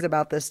these things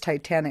about this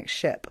Titanic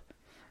ship,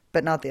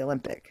 but not the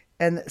Olympic.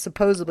 And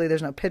supposedly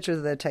there's no pictures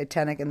of the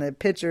Titanic, and the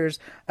pictures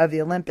of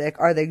the Olympic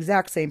are the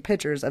exact same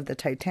pictures of the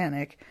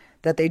Titanic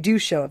that they do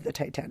show of the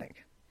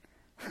Titanic.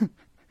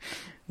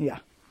 Yeah.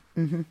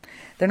 Mm-hmm.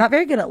 They're not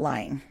very good at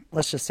lying.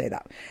 Let's just say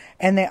that.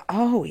 And they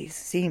always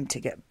seem to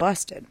get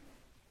busted.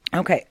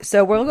 Okay,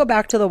 so we'll go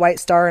back to the White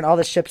Star and all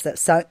the ships that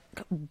sunk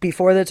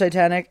before the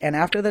Titanic and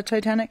after the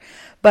Titanic.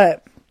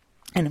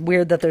 And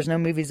weird that there's no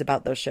movies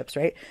about those ships,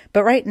 right?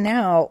 But right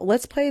now,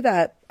 let's play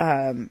that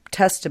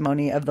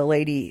testimony of the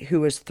lady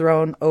who was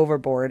thrown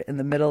overboard in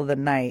the middle of the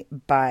night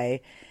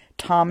by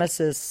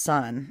Thomas's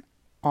son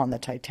on the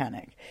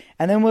Titanic.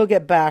 And then we'll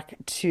get back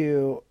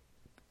to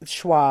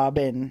Schwab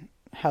and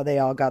how they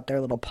all got their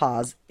little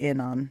paws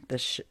in on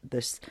this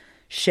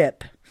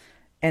ship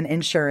and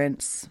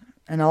insurance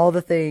and all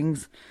the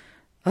things,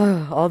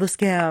 all the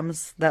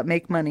scams that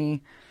make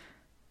money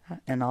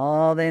and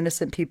all the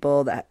innocent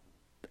people that.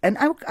 And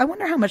I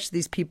wonder how much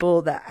these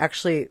people that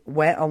actually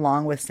went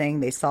along with saying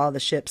they saw the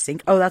ship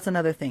sink. Oh, that's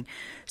another thing.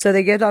 So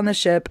they get on the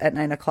ship at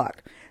 9:00.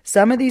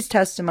 Some of these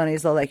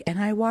testimonies are like, and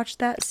I watched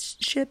that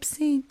ship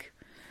sink.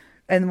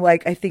 And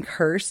like, I think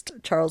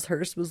Charles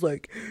Hurst was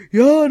like,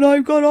 yeah, and I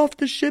got off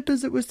the ship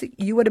as it was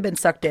sinking. You would have been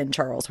sucked in,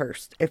 Charles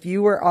Hurst. If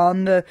you were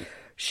on the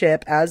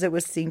ship as it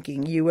was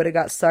sinking, you would have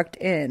got sucked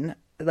in.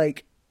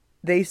 Like,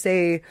 they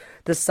say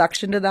the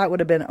suction to that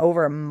would have been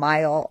over a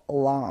mile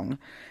long.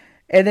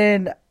 And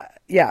then,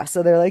 yeah,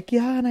 so they're like,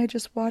 yeah, and I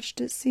just watched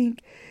it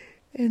sink.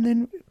 And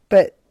then,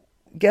 but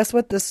guess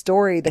what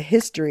the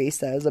history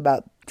says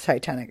about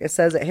Titanic? It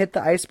says it hit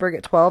the iceberg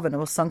at 12 and it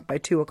was sunk by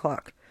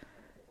 2:00.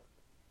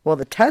 Well,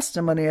 the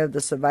testimony of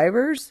the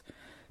survivors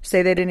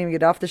say they didn't even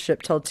get off the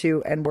ship till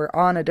 2 and were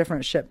on a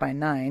different ship by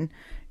 9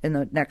 in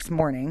the next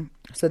morning.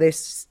 So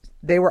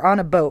they were on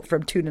a boat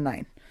from 2 to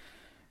 9.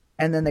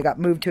 And then they got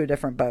moved to a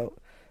different boat.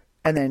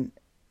 And then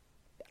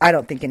I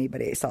don't think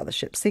anybody saw the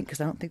ship sink because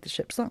I don't think the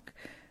ship sunk.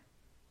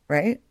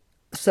 Right?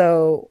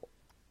 So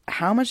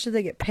how much did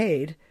they get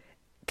paid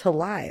to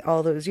lie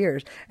all those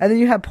years? And then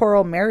you have poor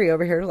old Mary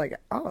over here like,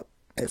 oh,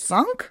 it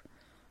sunk?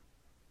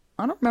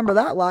 I don't remember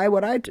that lie.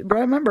 What I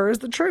remember is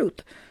the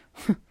truth.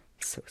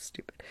 So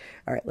stupid.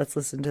 All right, let's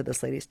listen to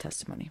this lady's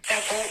testimony.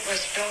 That boat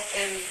was built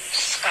in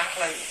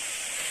Scotland,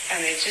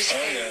 and they just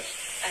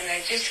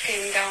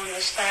came down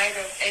the side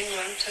of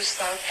England to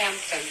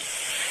Southampton.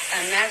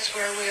 And that's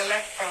where we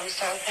left from,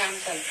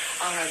 Southampton,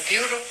 on a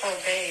beautiful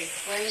day,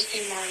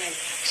 Wednesday morning.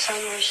 Sun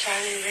was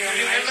shining real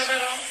nice.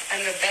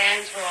 And the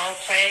bands were all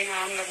playing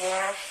on the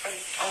wharf, and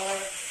all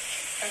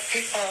the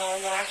people all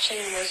watching.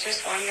 It was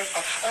just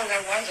wonderful. Oh,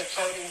 there was a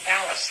floating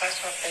palace.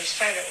 That's what they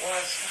said it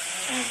was.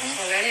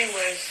 Mm-hmm. Well,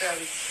 anyways,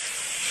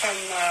 from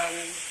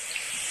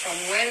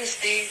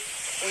Wednesday,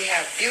 we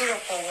have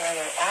beautiful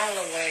weather all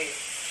the way.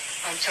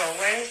 Until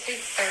Wednesday,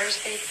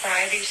 Thursday,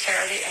 Friday,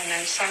 Saturday, and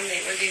then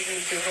Sunday was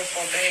even a beautiful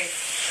day.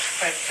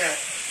 But it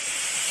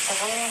was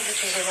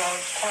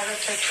around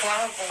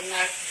 11:45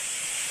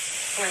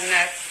 when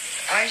that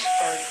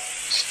iceberg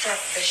struck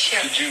the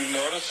ship. Did you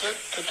notice it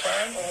at the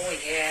time? Oh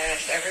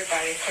yes,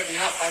 everybody couldn't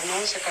help but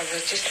notice it because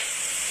it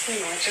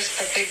was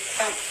just a big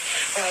thump.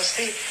 Well,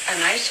 see,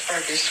 an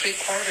iceberg is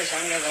 3/4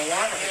 under the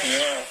water.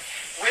 Yeah.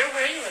 Where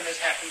were you when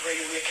this happened? Were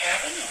you in the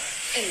cabin?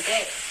 In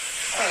bed.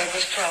 Well, it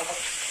was 10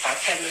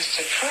 minutes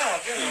to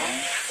 12, you know.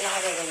 Mm-hmm. A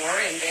lot of them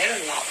were in bed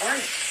and a lot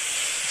weren't.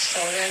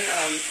 So then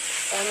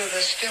one of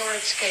the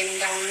stewards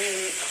came down in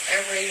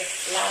every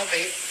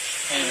lobby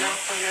and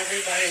knocked on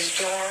everybody's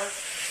door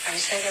and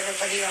said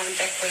everybody on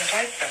deck with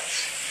life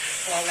belts.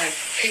 Well, then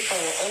people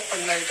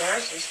opened their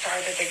doors and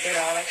started to get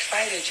all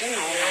excited, you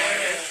know.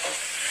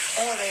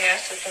 Yeah. Oh, they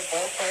asked if the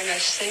boat were going to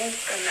sink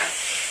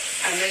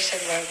and they said,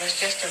 well, it was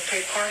just a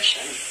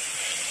precaution.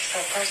 So,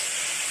 of course,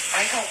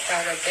 I hopped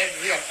out of bed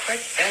real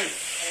quick then.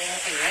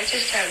 And I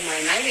just had my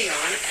nightie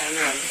on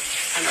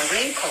and a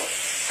raincoat.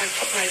 I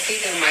put my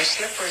feet in my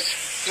slippers,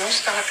 no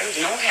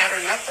stockings, no hat or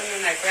nothing,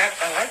 and I grabbed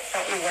the life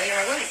belt and away I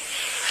went.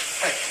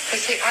 But,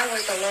 see, I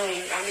was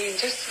alone. I mean,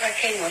 I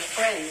came with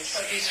friends.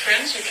 But these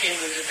friends who came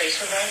with you, they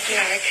survived?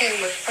 Yeah, I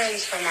came with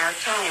friends from our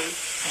town.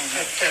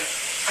 Mm-hmm. But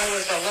I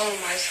was alone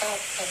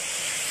myself.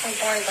 Oh,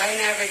 boy, I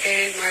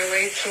navigated my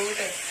way through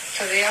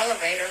to the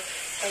elevator.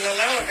 The little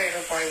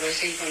elevator boy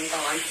was even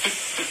gone.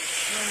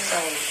 So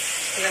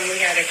And then we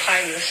had to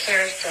climb the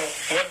stairs to...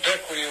 What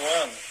deck were you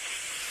on?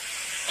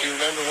 Do you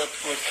remember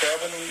what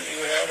cabin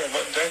you had, or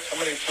what deck? How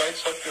many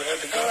flights up you had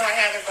to go? Oh, I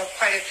had to go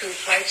quite a few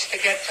flights to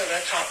get to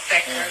the top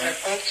deck where the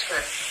boats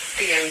were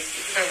being,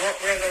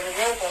 where the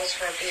rowboats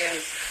were being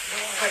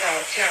put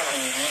out, yeah.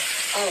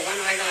 Oh, when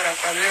I got up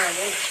on there,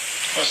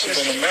 Must have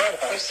been a it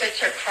madhouse. was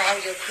such a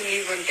crowd you couldn't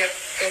even get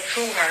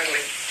through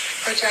hardly.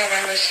 Good job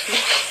I was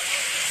small.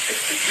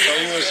 So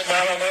you were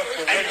small enough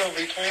to wiggle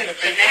between the To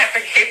people?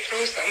 navigate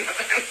through some of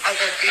the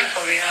other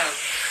people, yeah.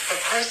 Of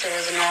course, there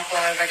was an awful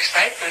lot of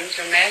excitement,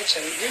 you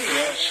imagine, you know.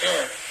 Yeah,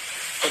 sure.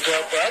 But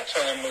at that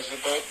time, was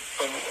the boat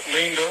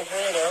leaned over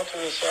it out to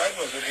the side?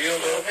 Was it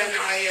heeled over? Then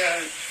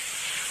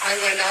I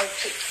went out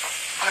to,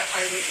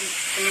 I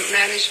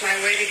managed my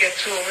way to get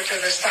through over to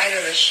the side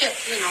of the ship,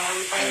 you know,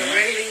 by the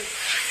railing,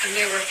 and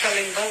they were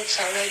filling boats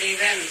already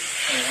then.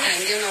 And,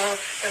 you know,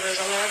 there was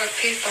a lot of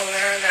people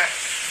there that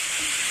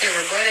they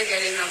were going to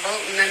get in the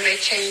boat, and then they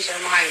changed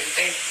their mind.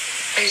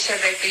 They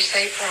said they'd be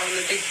safer on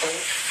the big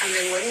boat, and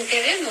they wouldn't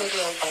get in those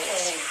little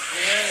boats.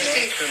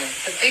 See,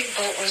 the big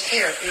boat was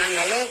here, and then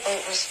the little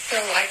boat was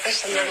still like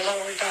this, and then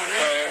lower down.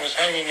 It was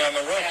hanging on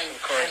the ropes, of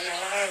course. And a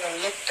lot of them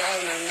looked down,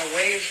 and the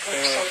waves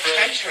looked so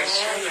treacherous,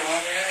 you know,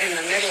 in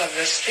the middle of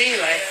the sea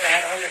like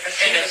that. All you could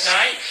see was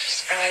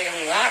sky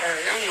and water,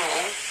 you know.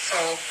 So,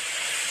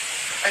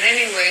 but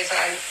anyways,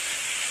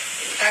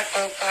 that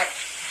boat got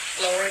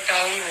lowered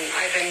down, and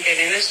I didn't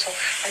get in it, so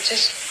I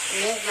just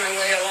moved my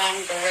way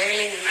along the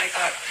railing, and I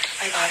got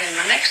in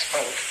the next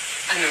boat.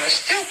 And there were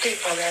still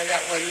people there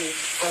that wouldn't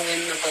go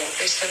in the boat.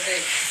 They said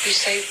they'd be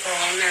safer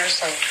on there,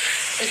 so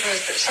it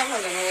was, some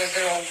of them, it was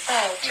their own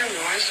fault, you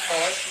know, I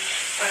suppose.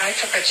 But I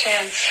took a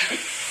chance.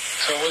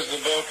 So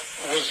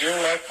was your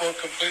lifeboat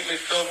completely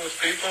filled with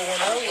people when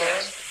it was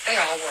yes, they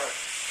all were.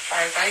 As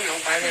far as I know,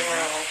 they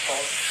were all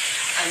full.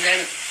 And then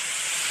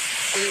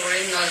we were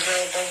in those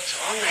little boats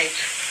all night.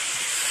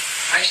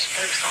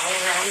 Icebergs all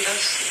around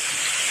us.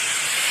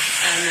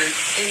 And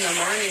in the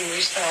morning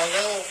we saw a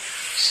little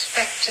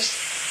speck just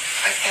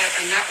like that,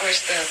 and that was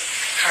the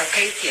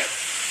Carpathia.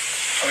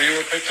 Oh, you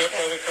were picked up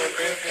by the We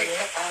Carpathia? were picked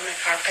up on the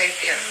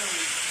Carpathia.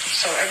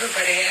 So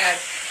everybody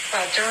had,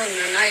 well, during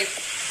the night,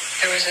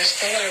 there was a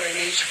sailor in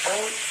each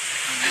boat,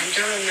 and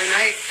during the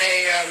night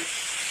they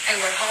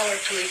would holler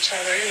to each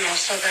other, you know,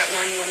 so that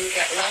one wouldn't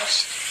get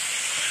lost.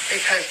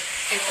 Because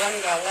if one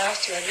got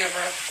lost, you would never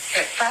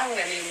get found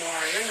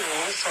anymore, you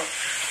know. So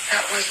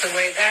that was the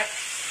way that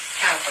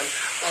happened.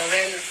 Well,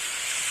 then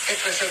it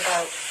was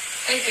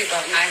maybe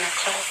about 9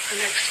 o'clock the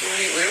next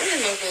morning. We were in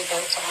those little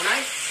boats all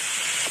night.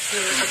 It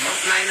was about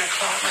 9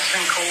 o'clock. It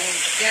was cold.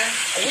 Yeah.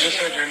 You just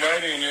had your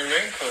nightie and your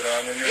raincoat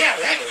on and your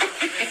slippers.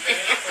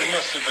 It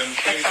must have been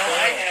pretty That's all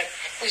I cold. had.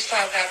 We saw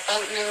that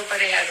boat, and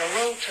everybody had a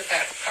row to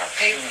that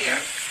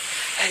Carpathia.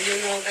 And you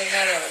know, they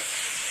had a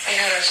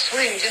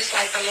swing, just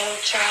like a little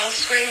child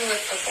swing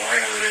with the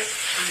board on it.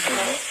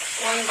 Well,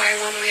 one by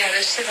one, we had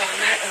to sit on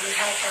that and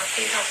help our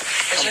feet up.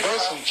 A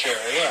bosun chair,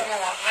 yeah. You know,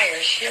 a higher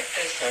ship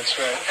is. That's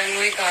right. And then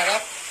we got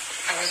up.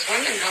 I was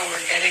wondering how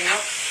we're getting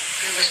up.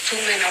 There was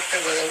 2 men up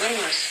there with a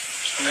windlass.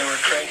 And they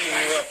were cranking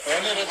you up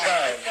one at a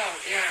time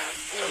Yeah.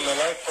 from the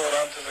lifeboat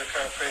onto the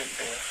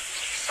Carpathia.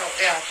 So,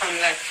 yeah, from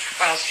the,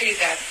 well, see,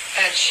 that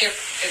ship,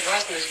 it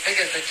wasn't as big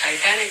as the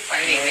Titanic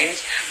by any means,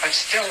 but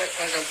still it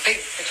was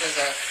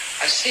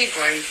a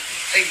seagoing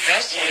big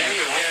vessel,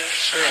 you know.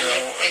 Sure,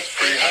 And it's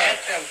pretty high.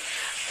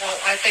 well,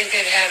 I think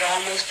it had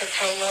almost a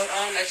full load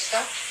on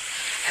itself.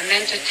 And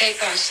then to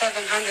take on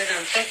 750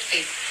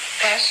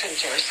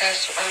 passengers,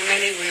 that's how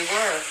many we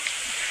were.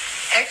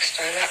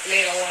 Extra, that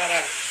made a lot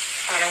of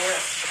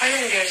work. I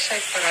didn't get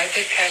sick, but I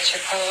did catch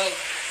a cold.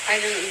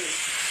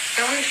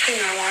 The only thing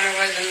I wanted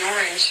was an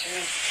orange,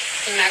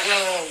 and that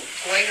little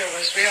waiter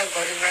was real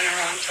good. He ran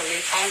around till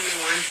he found me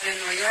one. In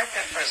New York,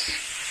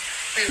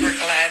 we were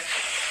glad to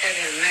get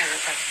in there,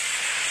 but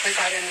we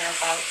got in there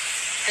about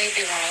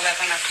maybe around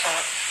 11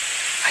 o'clock.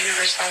 I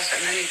never saw so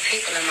many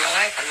people in my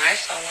life, and I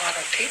saw a lot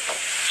of people.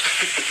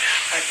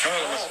 But,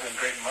 there must have been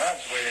great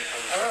mobs waiting for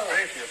the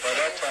Carpathia. By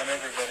that time,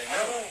 everybody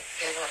knew.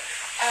 They were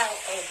all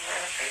over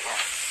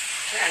everywhere.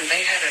 And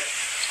they had it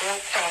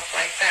roped off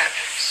like that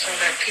so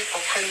that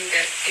people couldn't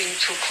get in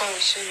too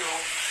close, you know.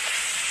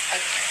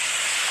 But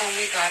when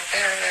we got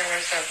there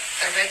was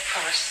the Red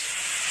Cross.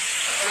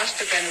 Must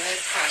have been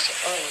Red Cross.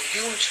 Oh,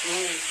 huge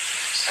room.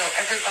 So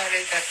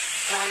everybody that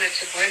wanted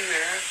to go in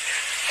there,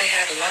 they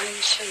had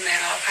lunch and they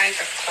had all kinds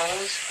of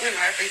clothes, you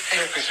know, everything.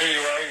 Yeah, because here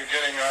you are, you're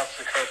getting off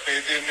the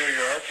Carpathia in New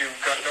York. You've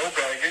got no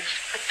baggage,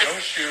 no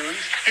shoes,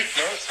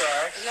 no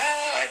socks. No,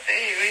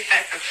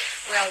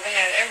 they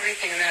had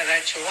everything there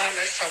that you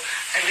wanted, so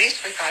at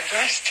least we got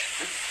dressed.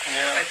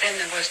 Yeah. But then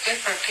there was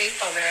different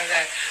people there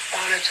that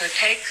wanted to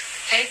take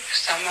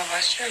some of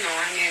us, you know.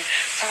 I mean,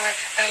 so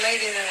the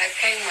lady that I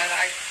came with,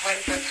 I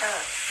went with her.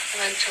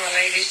 Went to a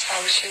lady's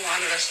house. She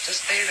wanted us to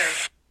stay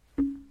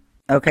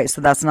there. Okay, so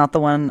that's not the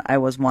one I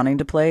was wanting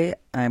to play.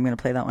 I'm going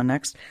to play that one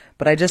next.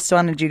 But I just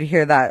wanted you to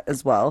hear that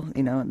as well.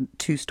 You know,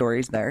 2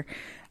 stories there.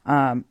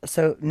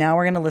 So now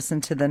we're going to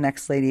listen to the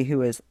next lady who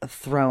was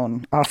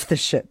thrown off the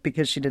ship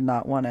because she did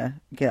not want to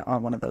get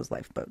on one of those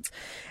lifeboats.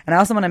 And I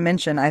also want to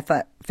mention,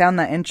 found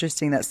that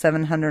interesting that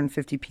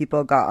 750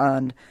 people got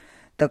on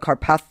the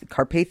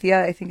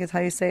Carpathia, I think is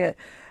how you say it.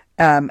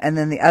 And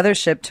then the other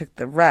ship took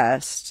the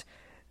rest.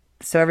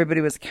 So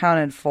everybody was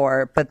accounted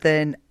for. But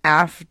then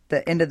after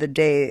the end of the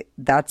day,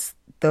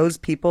 those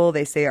people,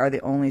 they say, are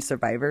the only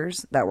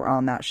survivors that were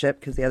on that ship,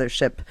 because the other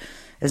ship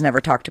is never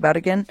talked about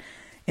again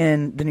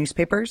in the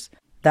newspapers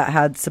that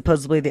had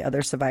supposedly the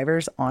other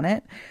survivors on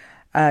it.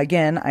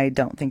 Again, I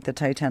don't think the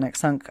Titanic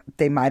sunk.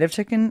 They might have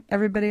taken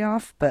everybody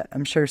off, but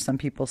I'm sure some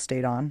people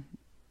stayed on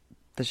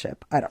the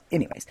ship.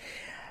 Anyways,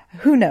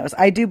 who knows?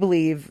 I do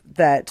believe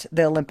that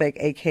the Olympic,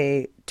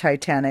 aka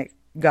Titanic,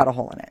 got a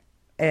hole in it,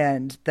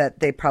 and that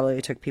they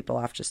probably took people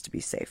off just to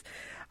be safe.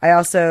 I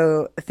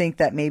also think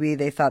that maybe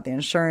they thought the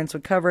insurance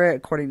would cover it,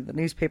 according to the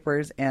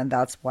newspapers, and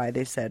that's why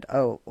they said,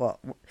 oh, well,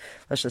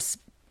 let's just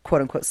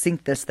quote-unquote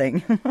sink this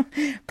thing.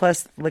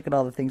 Plus, look at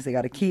all the things they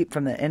got to keep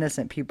from the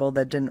innocent people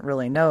that didn't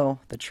really know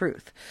the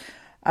truth.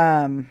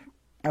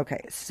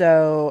 Okay,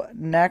 so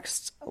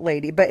next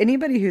lady. But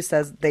anybody who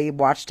says they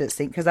watched it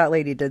sink, because that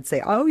lady did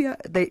say, oh, yeah,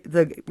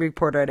 the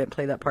reporter, I didn't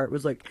play that part,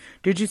 was like,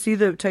 did you see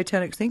the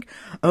Titanic sink?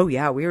 Oh,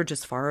 yeah, we were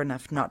just far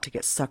enough not to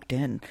get sucked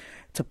in,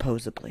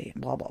 supposedly,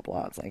 blah, blah,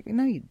 blah. It's like,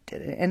 no, you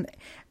didn't.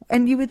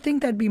 And you would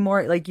think that'd be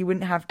more, like, you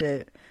wouldn't have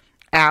to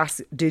ask,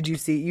 did you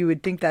see? You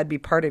would think that'd be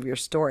part of your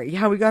story.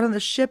 Yeah, we got on the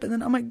ship, and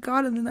then, oh my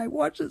God, and then I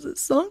watched as it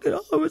sunk, and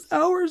it was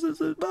hours.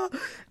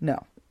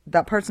 No,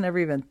 that part's never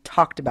even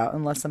talked about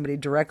unless somebody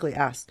directly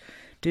asked,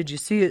 did you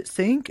see it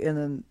sink? And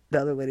then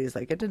the other lady's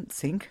like, it didn't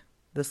sink.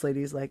 This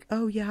lady's like,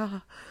 oh yeah,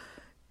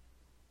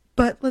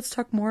 but let's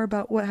talk more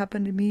about what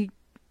happened to me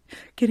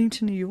getting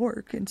to New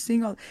York and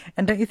seeing all.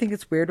 And don't you think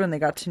it's weird when they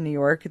got to New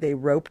York, they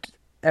roped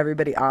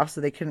everybody off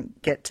so they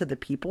couldn't get to the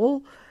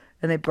people,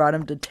 and they brought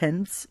them to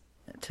tents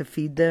to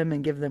feed them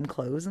and give them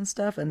clothes and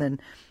stuff, and then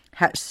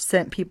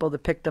sent people to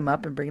pick them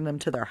up and bring them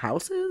to their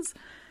houses?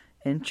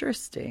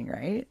 Interesting,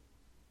 right?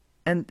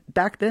 And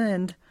back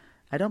then,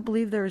 I don't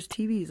believe there was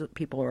TVs that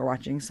people were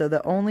watching, so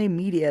the only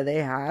media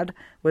they had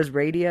was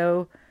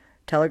radio,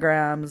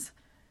 telegrams,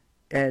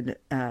 and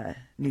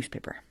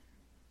newspaper.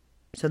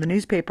 So the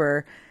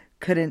newspaper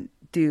couldn't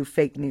do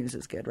fake news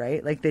as good,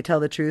 right? Like, they tell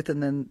the truth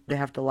and then they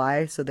have to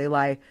lie, so they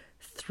lie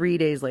 3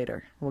 days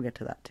later. We'll get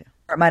to that too.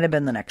 Or it might have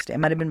been the next day. It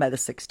might have been by the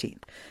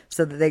 16th.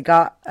 So that they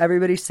got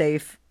everybody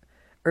safe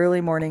early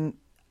morning,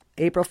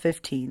 April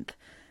 15th.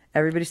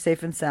 Everybody's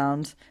safe and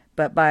sound.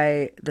 But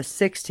by the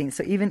 16th,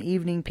 so even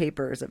evening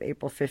papers of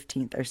April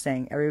 15th are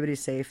saying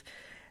everybody's safe.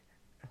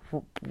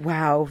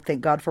 Wow,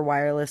 thank God for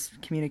wireless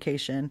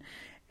communication.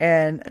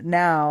 And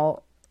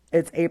now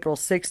it's April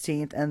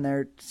 16th and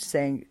they're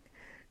saying,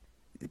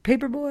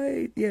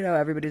 Paperboy,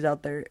 everybody's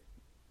out there,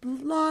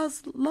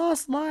 lost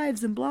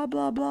lives and blah,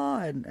 blah, blah.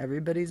 And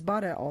everybody's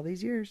bought it all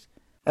these years.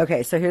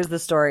 Okay, so here's the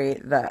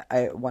story that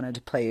I wanted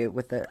to play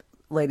with the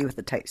lady with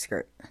the tight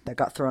skirt that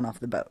got thrown off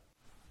the boat.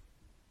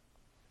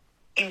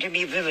 To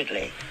me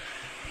vividly.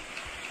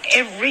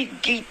 Every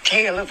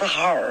detail of the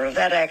horror of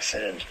that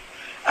accident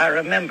I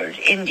remembered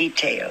in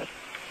detail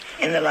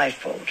in the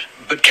lifeboat.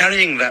 But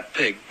carrying that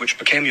pig, which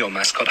became your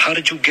mascot, how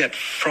did you get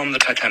from the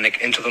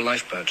Titanic into the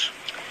lifeboat?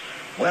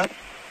 Well,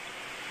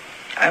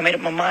 I made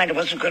up my mind I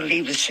wasn't going to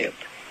leave the ship.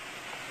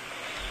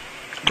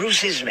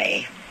 Bruce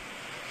Ismay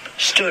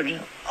stood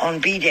on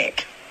B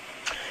deck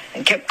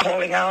and kept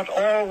calling out,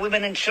 all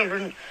women and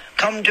children,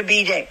 come to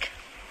B deck.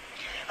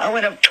 I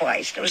went up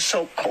twice. It was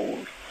so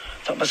cold.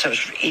 I thought myself,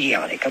 it was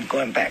idiotic. I'm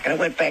going back. And I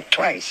went back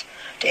twice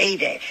to A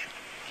deck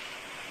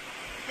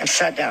and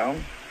sat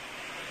down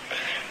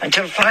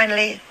until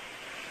finally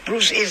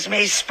Bruce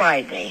Ismay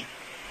spied me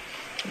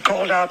and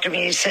called out to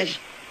me. He said,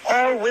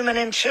 all women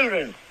and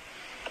children.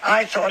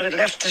 I thought had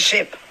left the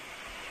ship.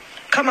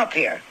 Come up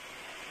here.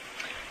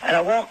 And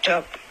I walked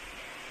up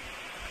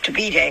to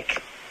B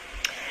deck,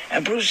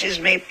 and Bruce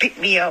Ismay picked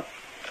me up.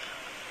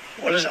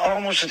 Well, it was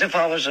almost as if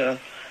I was a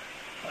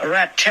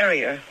rat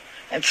terrier,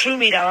 and threw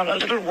me down a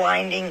little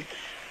winding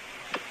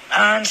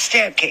iron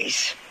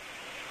staircase.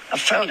 I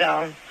fell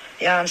down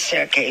the iron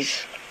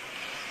staircase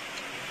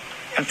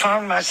and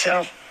found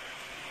myself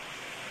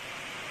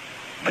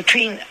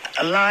between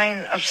a line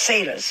of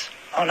sailors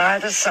on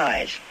either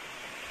side.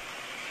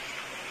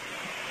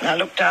 And I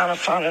looked down and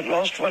found I'd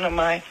lost one of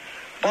my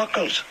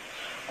buckles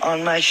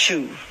on my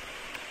shoe.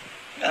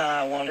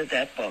 I wanted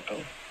that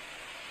buckle.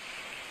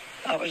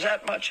 I was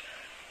that much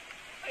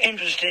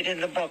interested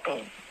in the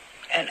buckle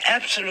and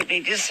absolutely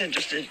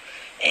disinterested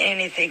in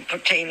anything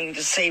pertaining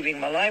to saving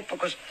my life,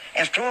 because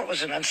after all, it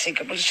was an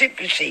unsinkable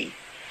ship, you see.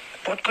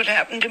 What could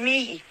happen to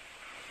me?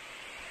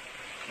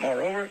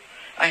 Moreover,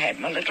 I had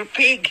my little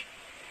pig.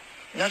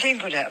 Nothing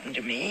could happen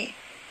to me.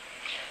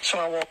 So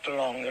I walked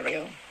along the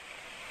rail,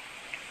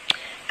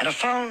 and I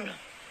found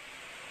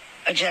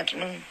a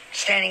gentleman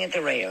standing at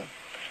the rail.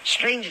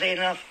 Strangely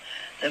enough,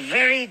 the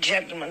very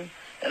gentleman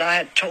that I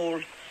had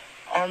told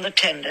on the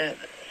tender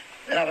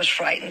that I was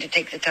frightened to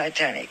take the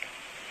Titanic.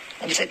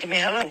 And he said to me,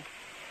 hello.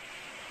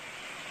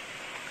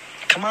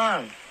 come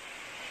on.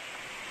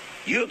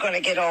 You're going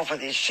to get off of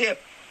this ship.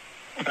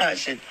 I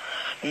said,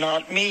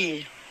 not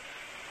me.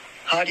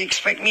 How do you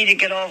expect me to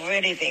get off of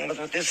anything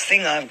with this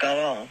thing I've got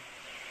on?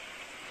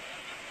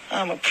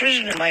 I'm a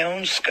prisoner in my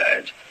own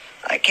skirt.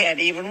 I can't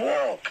even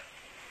walk,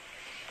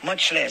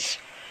 much less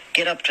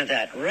get up to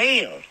that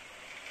rail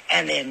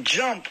and then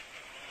jump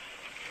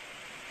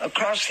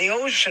across the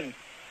ocean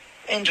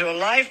into a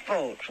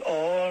lifeboat.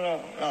 Oh,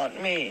 no,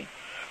 not me.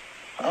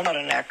 I'm not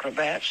an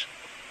acrobat.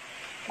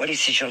 Well, he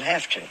says, you'll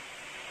have to.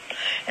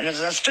 And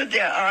as I stood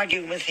there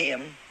arguing with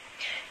him,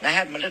 and I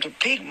had my little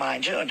pig,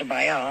 mind you, under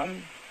my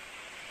arm,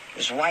 it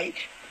was white,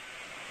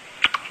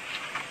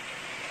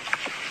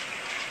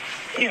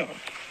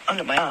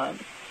 under my arm,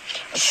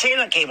 a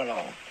sailor came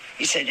along.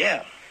 He said,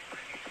 yeah,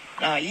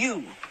 now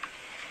you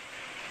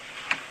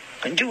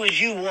can do as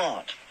you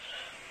want,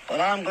 but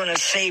I'm going to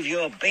save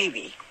your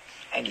baby.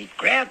 And he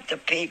grabbed the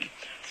pig,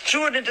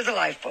 threw it into the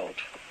lifeboat.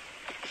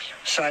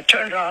 So I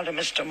turned around to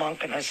Mr.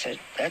 Monk and I said,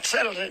 that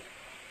settles it.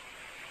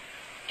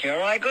 Here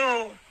I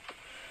go.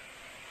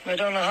 I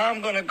don't know how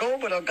I'm going to go,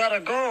 but I've got to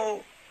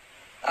go.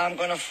 I'm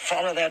going to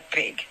follow that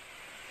pig.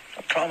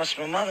 I promised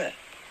my mother.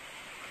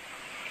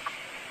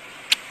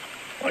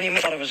 Well, he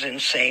thought I was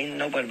insane.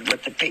 Nobody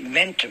what the pig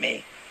meant to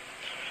me.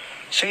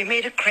 So he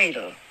made a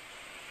cradle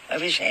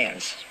of his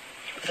hands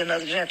with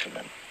another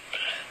gentleman.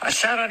 I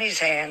sat on his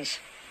hands,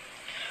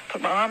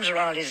 put my arms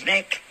around his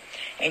neck,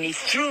 and he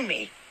threw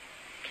me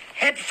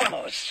head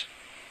foremost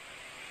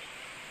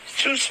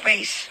through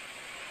space.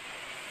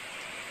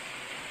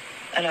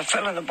 And I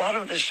fell in the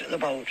bottom of the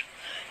boat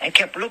and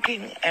kept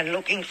looking and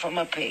looking for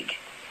my pig.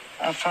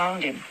 I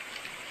found him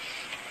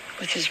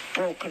with his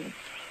broken,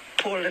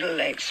 poor little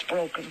legs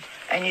broken,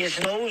 and his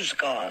nose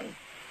gone.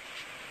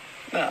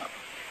 Well,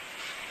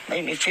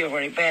 made me feel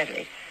very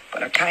badly,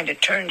 but I kind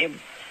of turned him.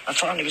 I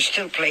found he was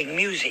still playing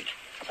music,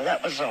 so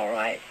that was all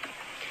right.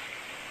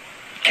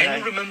 Can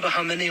you remember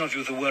how many of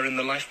you there were in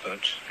the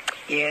lifeboat?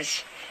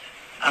 Yes.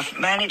 I've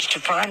managed to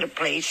find a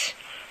place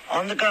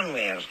on the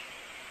gunwale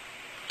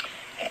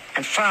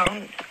and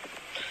found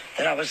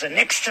that I was the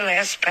next to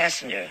last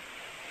passenger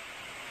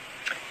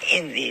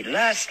in the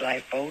last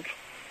lifeboat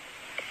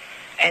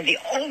and the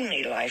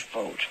only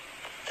lifeboat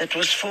that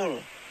was full.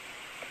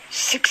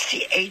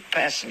 68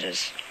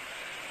 passengers,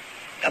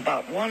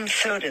 about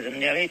 1/3 of them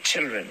nearly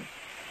children.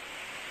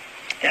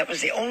 That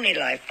was the only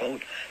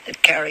lifeboat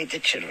that carried the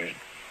children.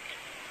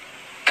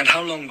 And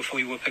how long before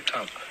you were picked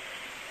up?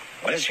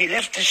 Well, as we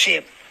left the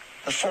ship,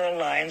 the fall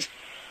lines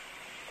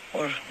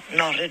were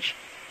knotted.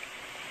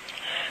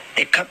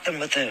 They cut them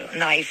with a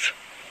knife.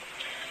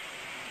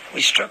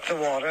 We struck the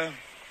water.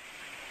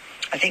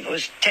 I think it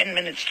was 10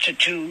 minutes to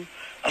 2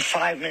 or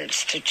 5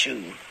 minutes to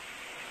 2.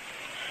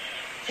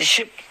 The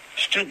ship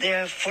stood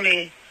there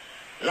fully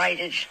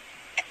lighted,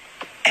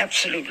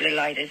 absolutely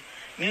lighted,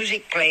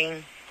 music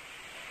playing.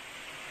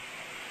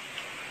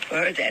 We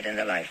heard that in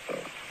the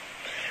lifeboat.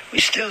 We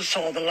still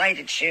saw the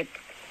lighted ship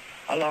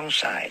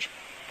alongside.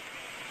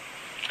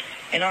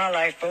 In our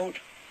lifeboat,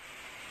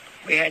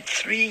 we had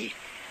 3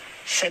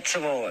 sets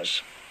of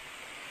oars,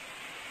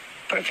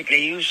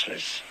 perfectly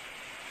useless.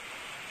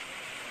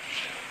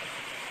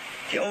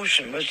 The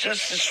ocean was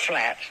just as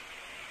flat,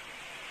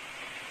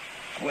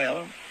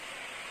 well,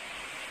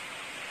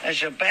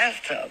 as your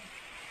bathtub.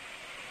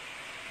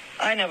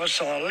 I never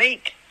saw a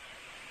lake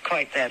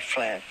quite that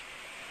flat.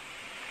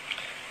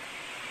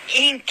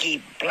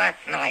 Inky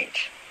black night,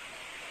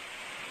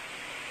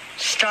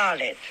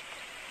 starlit,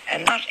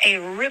 and not a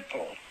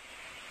ripple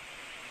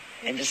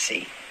in the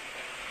sea.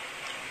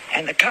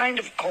 And the kind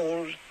of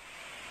cold,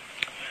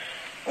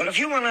 well, if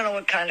you want to know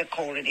what kind of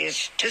cold it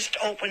is, just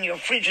open your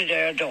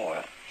Frigidaire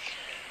door.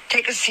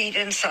 Take a seat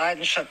inside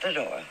and shut the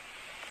door.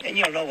 Then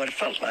you'll know what it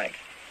felt like.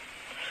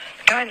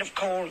 The kind of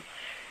cold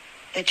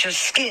that your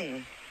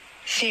skin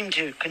seemed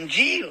to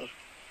congeal.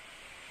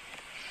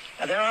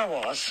 And there I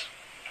was,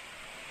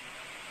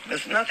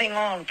 with nothing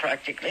on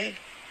practically.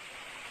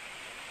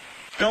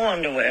 No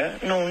underwear,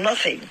 no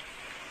nothing.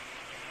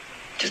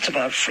 Just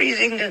about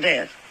freezing to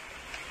death.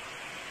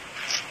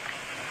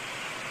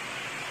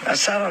 I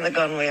sat on the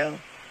gunwale,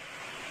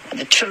 and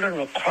the children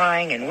were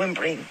crying and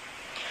whimpering.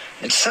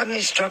 It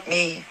suddenly struck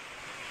me,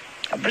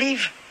 I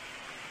believe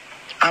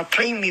I'll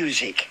play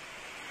music,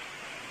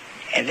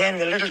 and then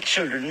the little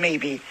children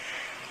maybe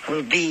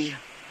will be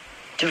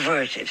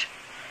diverted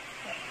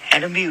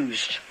and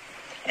amused.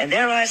 And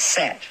there I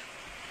sat,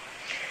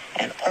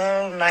 and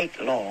all night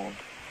long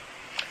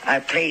I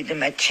played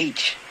them at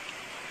cheech.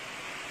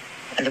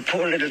 And the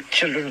poor little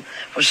children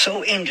were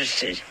so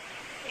interested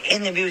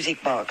in the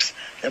music box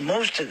that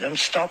most of them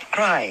stopped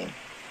crying.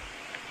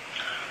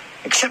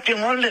 Except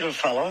in one little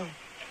fellow.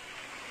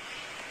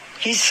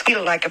 He's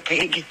squealed like a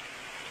pig.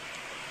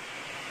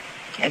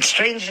 And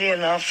strangely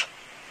enough,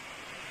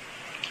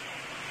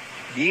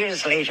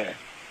 years later,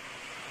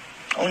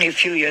 only a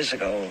few years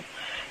ago,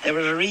 there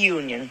was a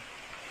reunion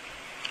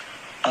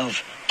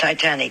of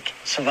Titanic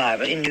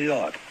survivors in New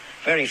York.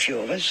 Very few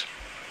of us.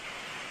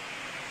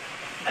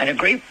 And a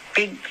great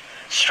big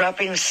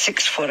strapping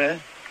 6-footer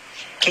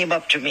came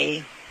up to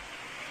me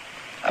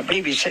I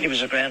believe he said he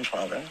was a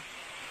grandfather,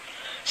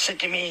 said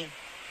to me,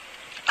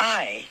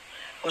 I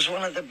was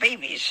one of the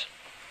babies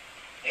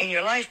in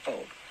your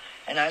lifeboat.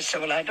 And I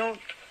said, well, I don't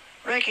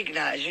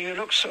recognize you. You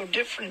look so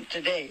different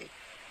today.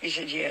 He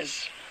said,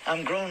 yes,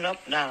 I'm grown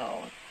up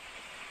now.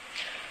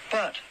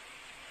 But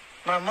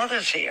my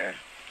mother's here.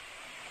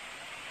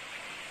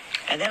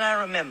 And then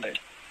I remembered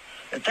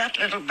that that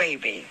little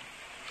baby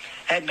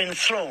had been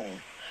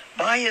thrown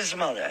by his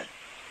mother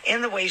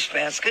in the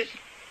wastebasket,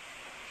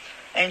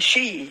 and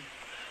she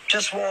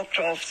just walked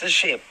off the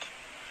ship,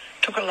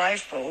 took a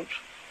lifeboat,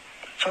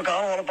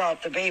 forgot all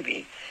about the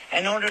baby,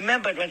 and only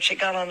remembered when she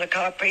got on the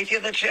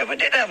Carpathia that she ever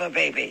did have a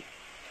baby.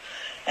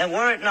 And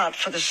were it not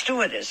for the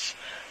stewardess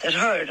that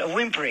heard a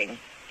whimpering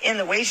in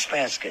the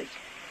wastebasket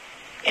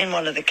in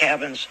one of the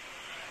cabins,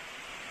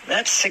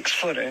 that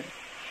 6-footer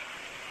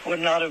would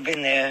not have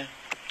been there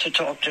to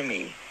talk to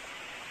me.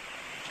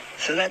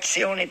 So that's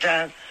the only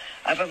time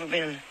I've ever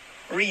been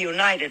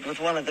reunited with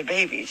one of the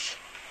babies.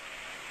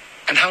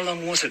 And how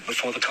long was it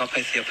before the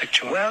Carpathia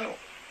picked you up? Well,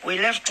 we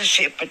left the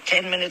ship at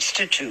 10 minutes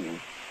to 2.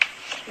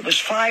 It was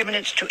 5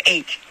 minutes to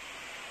 8.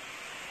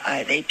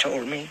 They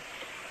told me.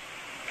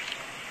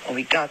 Well,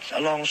 we got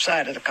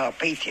alongside of the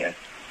Carpathia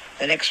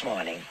the next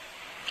morning.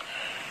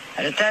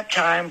 And at that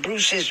time,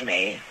 Bruce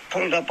Ismay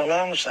pulled up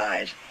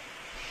alongside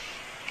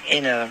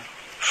in a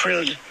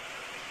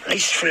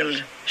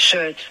lace-frilled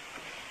shirt,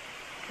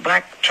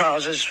 black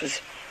trousers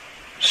with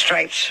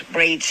stripes,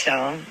 braids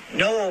down,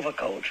 no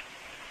overcoat,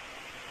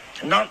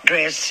 not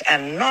dressed,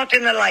 and not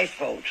in a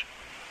lifeboat,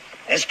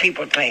 as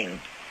people claim,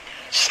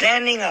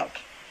 standing up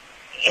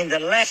in the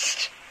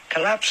last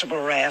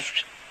collapsible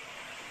raft.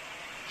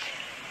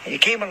 And he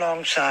came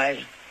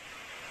alongside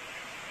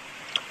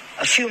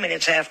a few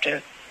minutes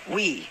after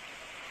we,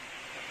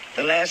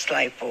 the last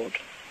lifeboat,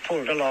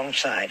 pulled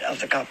alongside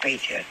of the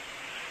Carpathia.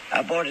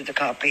 I boarded the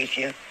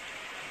Carpathia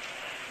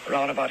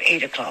around about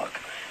 8 o'clock.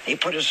 They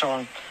put us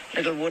on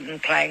little wooden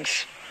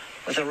planks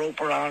with a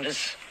rope around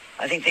us.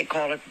 I think they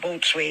call it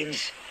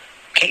boatswain's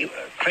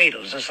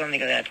cradles or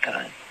something of that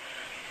kind.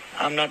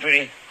 I'm not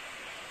really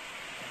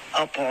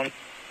up on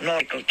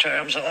nautical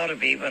terms. I ought to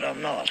be, but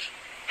I'm not.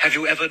 Have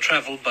you ever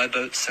traveled by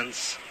boat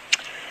since?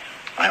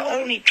 I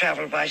only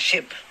traveled by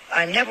ship.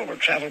 I never will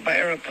travel by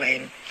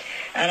airplane.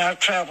 And I've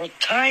traveled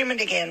time and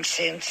again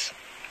since.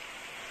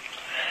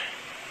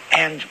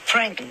 And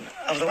Franklin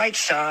of the White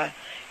Star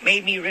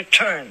made me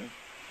return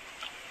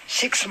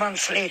 6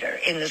 months later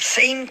in the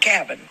same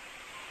cabin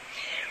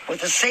with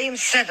the same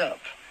setup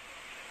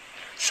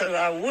so that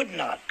I would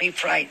not be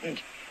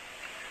frightened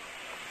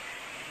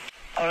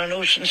on an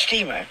ocean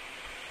steamer.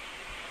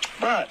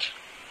 But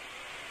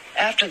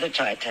after the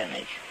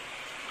Titanic,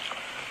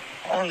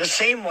 on the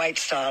same White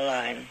Star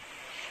line,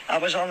 I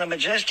was on the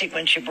Majestic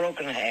when she broke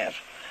in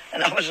half,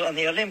 and I was on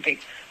the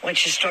Olympic when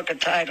she struck a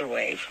tidal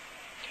wave.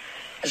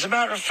 As a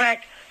matter of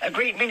fact, a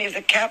great many of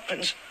the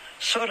captains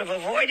sort of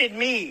avoided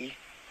me,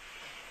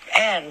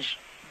 and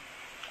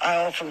I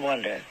often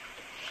wonder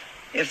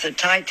if the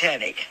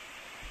Titanic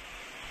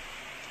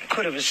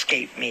could have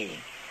escaped me.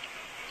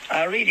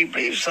 I really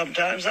believe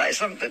sometimes I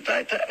sunk the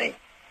Titanic.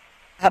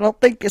 I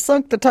don't think you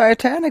sunk the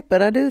Titanic,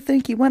 but I do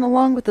think you went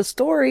along with the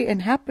story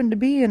and happened to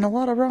be in a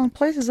lot of wrong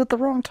places at the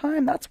wrong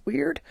time. That's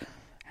weird.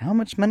 How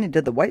much money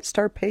did the White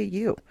Star pay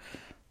you?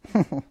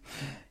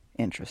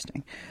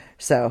 Interesting.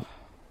 So,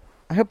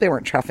 I hope they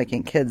weren't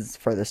trafficking kids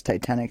for this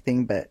Titanic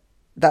thing, but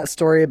that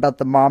story about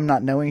the mom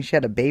not knowing she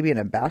had a baby in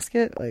a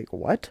basket, like,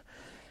 what?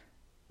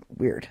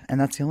 Weird. And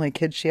that's the only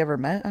kid she ever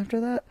met after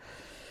that?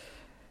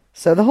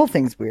 So the whole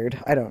thing's weird.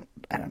 I don't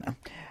know.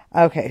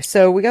 Okay,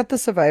 so we got the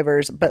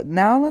survivors, but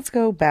now let's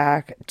go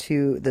back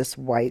to this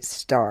White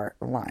Star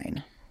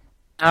line.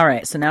 All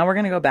right, so now we're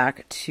going to go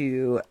back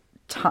to,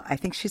 I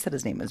think she said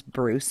his name was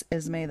Bruce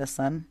Ismay, the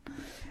son.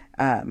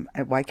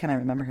 Why can't I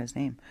remember his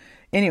name?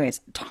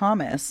 Anyways,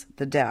 Thomas,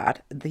 the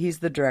dad, he's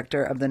the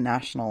director of the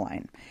National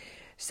Line.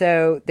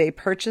 So they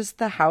purchased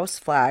the house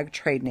flag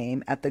trade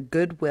name at the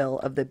goodwill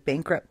of the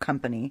bankrupt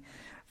company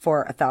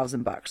for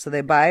 $1,000. So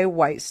they buy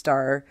White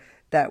Star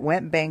that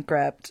went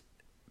bankrupt,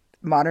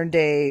 modern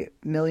day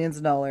millions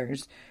of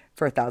dollars,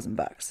 for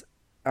 $1,000.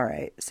 All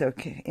right. So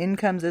in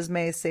comes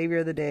Ismay, savior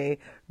of the day,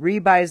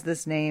 rebuys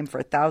this name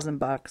for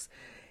 $1,000.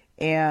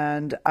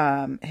 And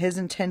his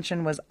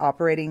intention was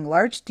operating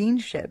large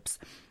steamships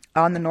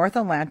on the North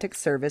Atlantic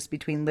service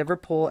between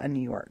Liverpool and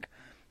New York.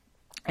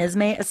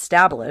 Ismay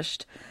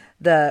established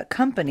the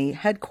company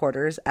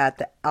headquarters at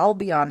the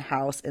Albion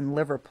House in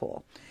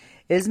Liverpool.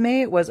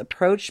 Ismay was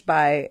approached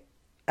by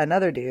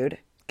another dude.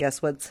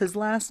 Guess what's his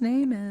last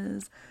name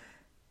is?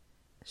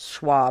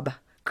 Schwab.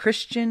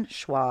 Christian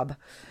Schwab.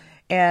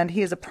 And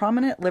he is a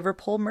prominent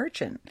Liverpool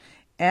merchant.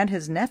 And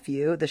his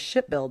nephew, the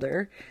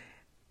shipbuilder,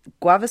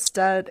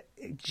 Gustav,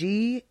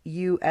 Gustav,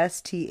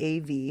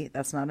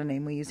 that's not a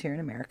name we use here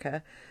in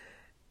America,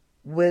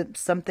 with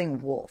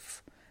something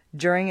Wolf,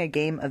 during a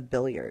game of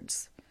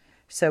billiards.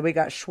 So we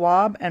got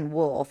Schwab and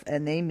Wolf,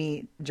 and they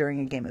meet during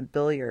a game of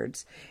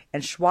billiards.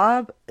 And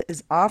Schwab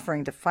is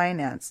offering to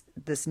finance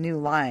this new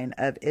line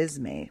of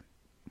Ismay.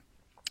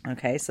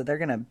 Okay, so they're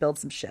going to build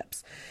some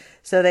ships.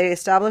 So they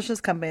establish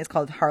this company. It's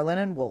called Harlan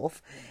and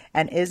Wolff,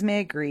 and Ismay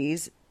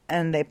agrees,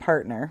 and they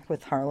partner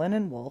with Harlan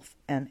and Wolff,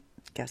 and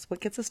guess what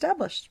gets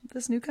established?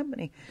 This new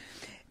company.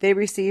 They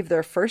receive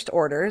their first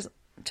orders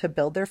to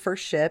build their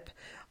first ship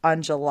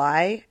on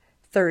July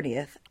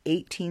 30th,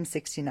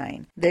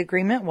 1869. The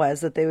agreement was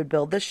that they would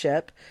build the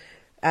ship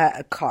at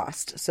a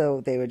cost,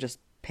 so they would just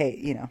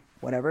pay,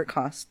 whatever it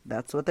cost,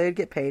 that's what they would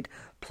get paid,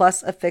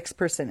 plus a fixed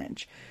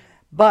percentage.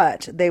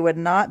 But they would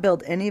not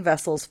build any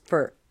vessels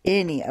for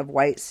any of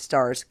White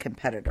Star's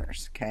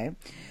competitors, okay?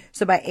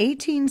 So by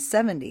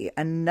 1870,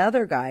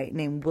 another guy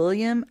named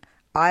William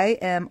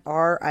Emery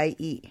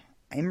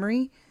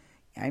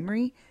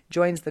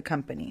joins the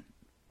company.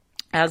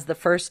 As the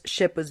first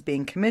ship was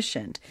being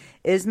commissioned,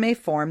 Ismay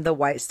formed the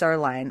White Star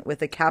Line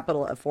with a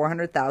capital of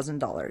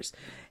 $400,000,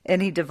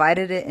 and he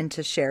divided it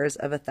into shares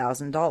of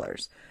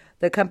 $1,000.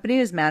 The company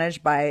is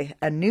managed by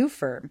a new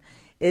firm,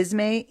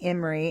 Ismay,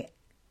 Emery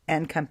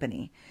and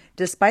Company.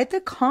 Despite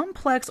the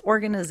complex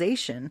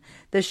organization,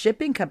 the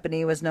shipping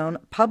company was known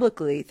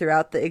publicly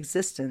throughout the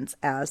existence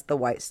as the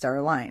White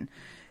Star Line.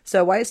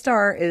 So White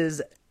Star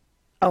is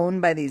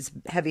owned by these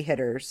heavy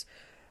hitters,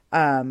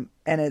 and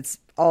it's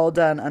all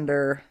done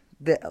under,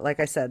 like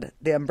I said,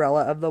 the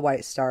umbrella of the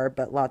White Star,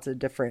 but lots of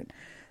different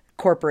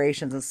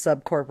corporations and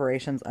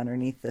sub-corporations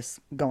underneath this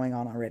going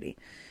on already.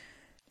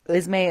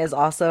 Ismay is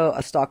also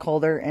a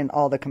stockholder in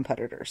all the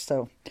competitors.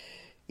 So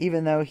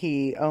even though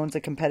he owns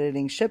a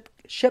competing ship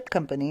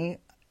company,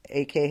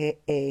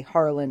 aka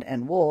Harlan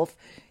and Wolff,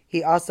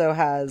 he also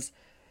has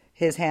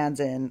his hands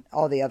in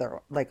all the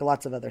other, like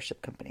lots of other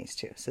ship companies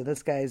too. So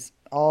this guy's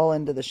all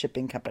into the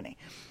shipping company.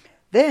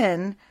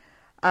 Then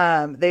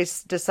they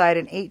decide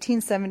in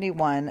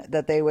 1871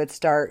 that they would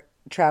start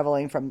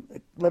traveling from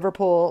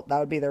Liverpool. That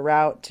would be the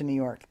route to New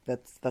York.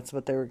 That's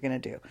what they were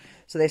going to do.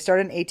 So they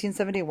started in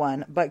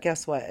 1871, but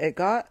guess what? It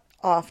got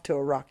off to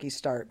a rocky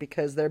start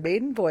because their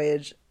maiden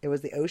voyage, it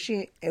was the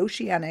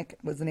Oceanic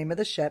was the name of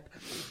the ship.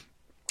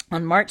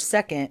 On March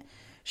 2nd,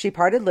 she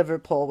parted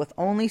Liverpool with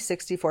only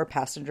 64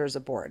 passengers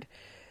aboard.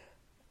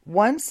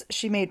 Once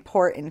she made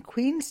port in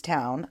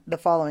Queenstown, the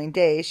following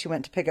day she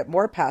went to pick up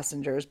more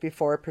passengers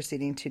before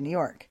proceeding to New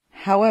York.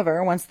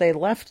 However, once they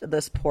left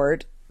this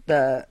port,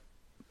 the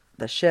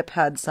ship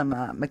had some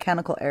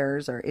mechanical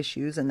errors or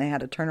issues, and they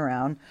had to turn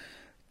around.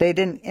 They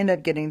didn't end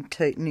up getting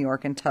to New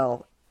York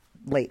until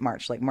late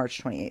March, like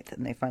March 28th,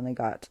 and they finally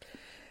got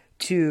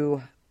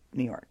to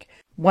New York.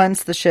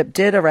 Once the ship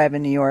did arrive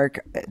in New York,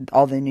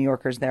 all the New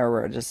Yorkers there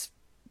were just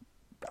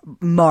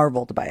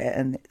marveled by it,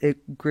 and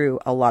it grew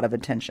a lot of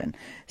attention.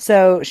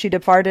 So she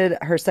departed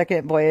her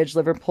second voyage,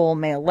 Liverpool,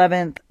 May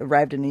 11th,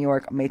 arrived in New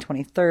York May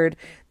 23rd.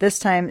 This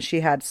time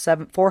she had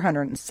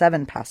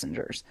 407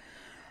 passengers.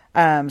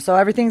 So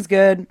everything's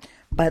good.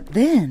 But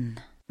then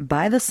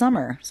by the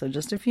summer, so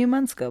just a few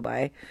months go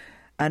by,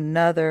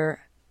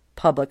 another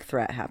public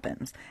threat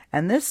happens.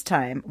 And this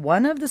time,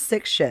 one of the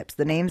 6 ships,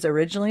 the names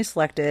originally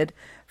selected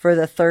for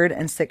the third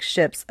and 6th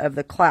ships of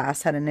the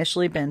class had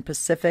initially been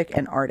Pacific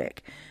and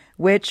Arctic,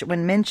 which,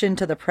 when mentioned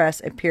to the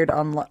press, appeared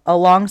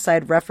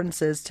alongside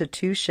references to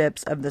 2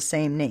 ships of the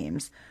same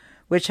names,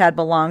 which had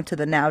belonged to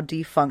the now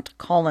defunct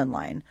Colin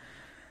Line,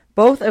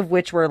 both of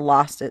which were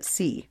lost at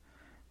sea.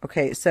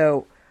 Okay,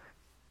 so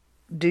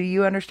do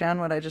you understand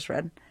what I just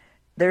read?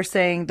 They're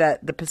saying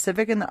that the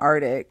Pacific and the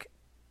Arctic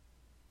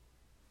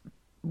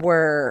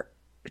were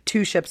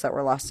 2 ships that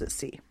were lost at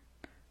sea,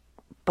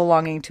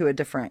 belonging to a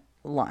different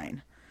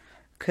line.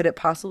 Could it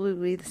possibly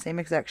be the same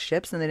exact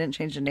ships and they didn't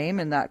change the name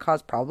and that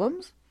caused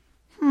problems?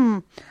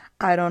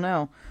 I don't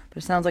know. But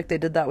it sounds like they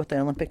did that with the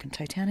Olympic and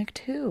Titanic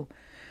too.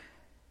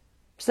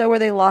 So were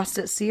they lost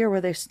at sea or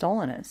were they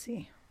stolen at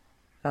sea?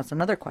 That's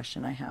another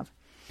question I have.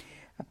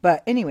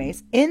 But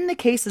anyways, in the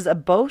cases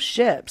of both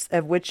ships,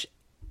 of which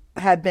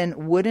had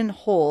been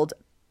wooden-hulled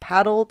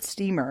paddled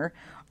steamer,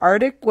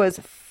 Arctic was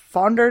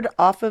foundered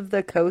off of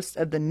the coast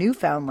of the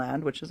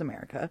Newfoundland, which is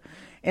America,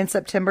 in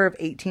September of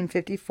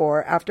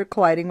 1854 after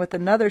colliding with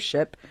another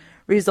ship,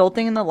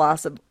 resulting in the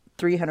loss of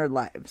 300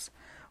 lives.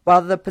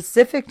 While the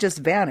Pacific just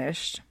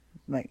vanished,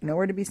 like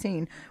nowhere to be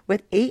seen,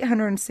 with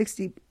 186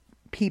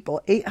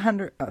 people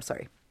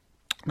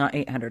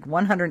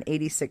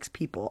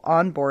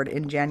on board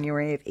in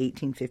January of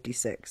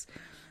 1856.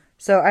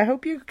 So I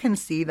hope you can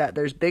see that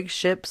there's big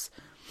ships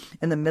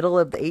in the middle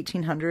of the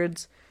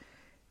 1800s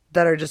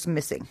that are just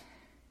missing.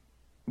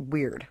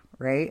 Weird,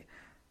 right?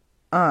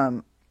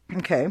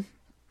 Okay.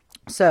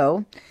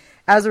 So,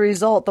 as a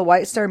result, the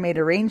White Star made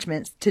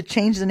arrangements to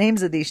change the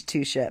names of these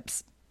 2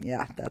 ships.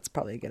 Yeah, that's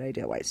probably a good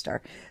idea, White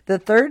Star. The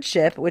third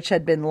ship, which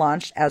had been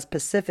launched as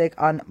Pacific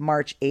on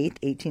March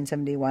 8th,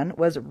 1871,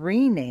 was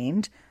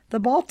renamed the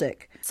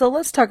Baltic. So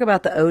let's talk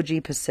about the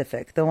OG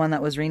Pacific, the one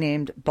that was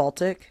renamed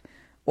Baltic,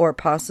 or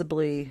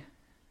possibly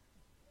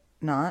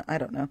not, I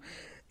don't know.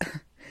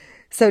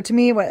 So to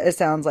me, what it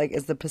sounds like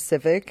is the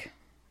Pacific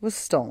was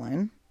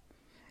stolen,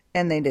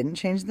 and they didn't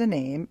change the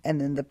name,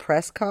 and then the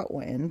press caught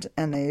wind,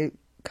 and they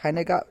kind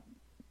of got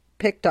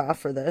picked off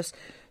for this,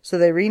 so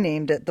they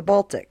renamed it the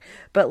Baltic.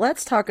 But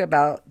let's talk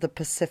about the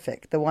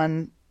Pacific, the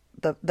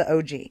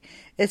OG.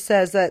 It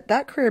says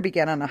that career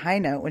began on a high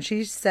note when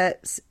she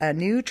set a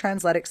new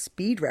transatlantic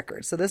speed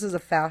record. So this is a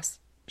fast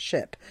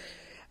ship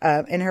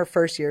in her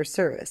first year of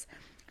service.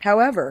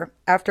 However,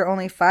 after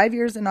only 5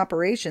 years in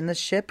operation, the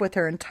ship with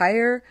her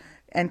entire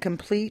and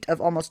complete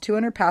of almost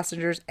 200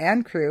 passengers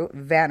and crew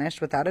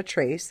vanished without a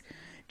trace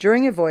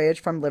during a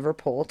voyage from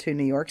Liverpool to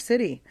New York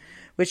City,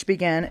 which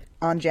began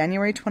on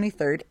January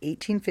 23rd,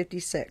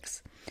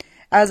 1856.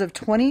 As of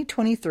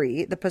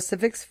 2023, the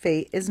Pacific's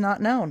fate is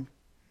not known.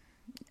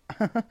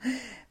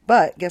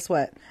 But guess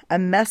what? A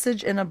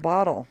message in a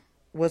bottle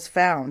was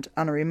found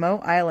on a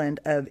remote island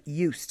of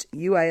Uist,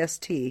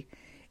 U-I-S-T,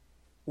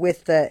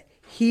 with the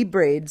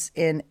Hebrides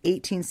in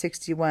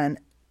 1861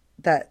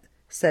 that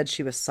said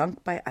she was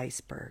sunk by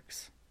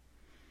icebergs.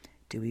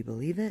 Do we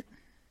believe it?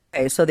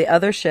 Okay, so the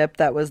other ship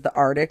that was the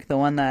Arctic, the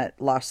one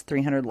that lost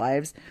 300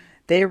 lives,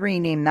 they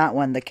renamed that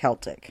one the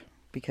Celtic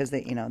because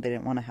they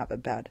didn't want to have a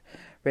bad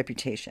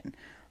reputation.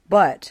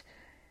 But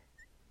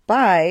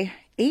by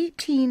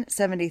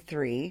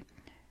 1873,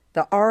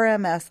 the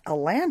RMS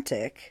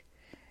Atlantic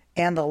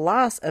and the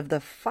loss of the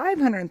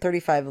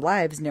 535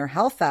 lives near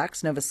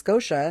Halifax, Nova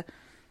Scotia,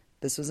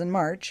 this was in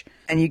March,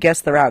 and you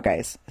guessed the route,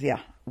 guys. Yeah.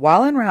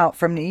 While en route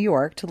from New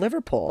York to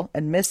Liverpool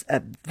amidst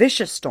a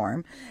vicious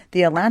storm,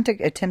 the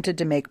Atlantic attempted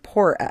to make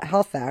port at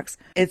Halifax.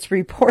 It's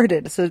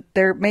reported, so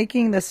they're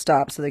making this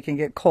stop so they can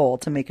get coal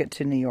to make it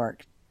to New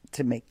York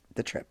to make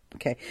the trip.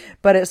 Okay.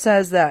 But it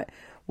says that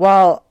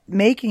while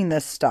making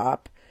this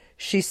stop,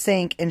 she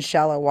sank in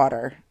shallow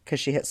water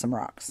because she hit some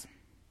rocks.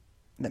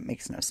 That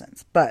makes no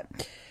sense.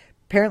 But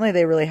apparently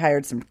they really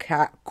hired some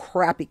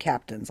crappy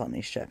captains on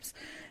these ships.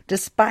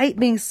 Despite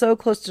being so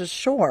close to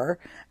shore,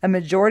 a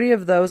majority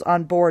of those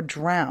on board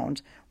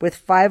drowned, with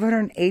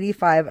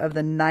 585 of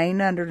the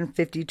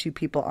 952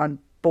 people on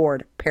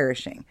board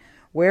perishing.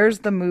 Where's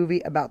the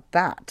movie about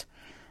that?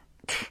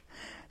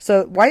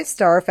 So White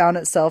Star found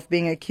itself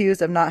being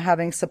accused of not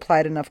having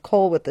supplied enough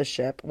coal with the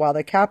ship, while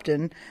the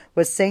captain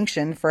was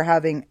sanctioned for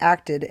having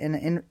acted in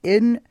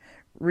an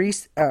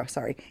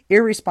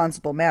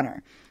irresponsible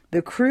manner.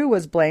 The crew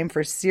was blamed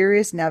for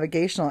serious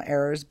navigational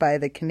errors by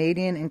the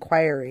Canadian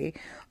Inquiry,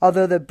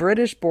 although the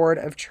British Board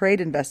of Trade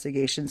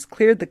Investigations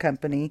cleared the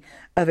company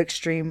of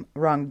extreme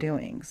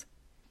wrongdoings.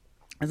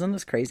 Isn't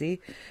this crazy?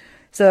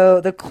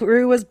 So the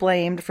crew was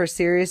blamed for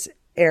serious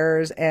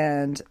errors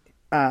and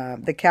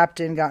the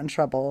captain got in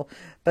trouble,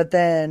 but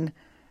then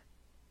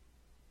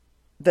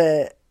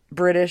the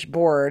British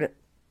board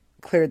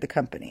cleared the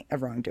company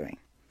of wrongdoing.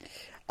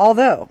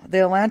 Although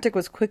the Atlantic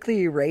was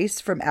quickly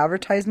erased from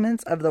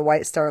advertisements of the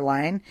White Star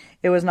Line,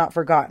 it was not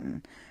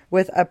forgotten.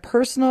 With a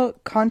personal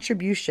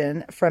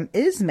contribution from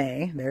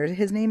Ismay, there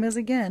his name is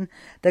again,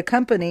 the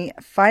company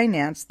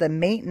financed the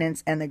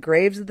maintenance and the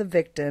graves of the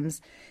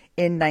victims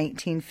in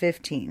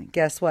 1915.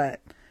 Guess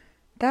what?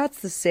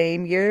 That's the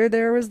same year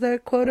there was the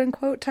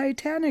quote-unquote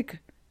Titanic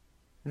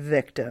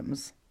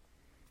victims.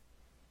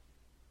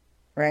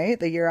 Right?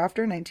 The year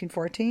after,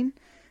 1914.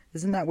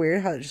 Isn't that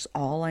weird how it just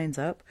all lines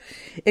up?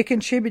 It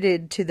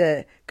contributed to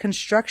the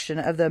construction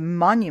of the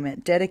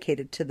monument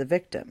dedicated to the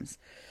victims.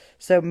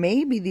 So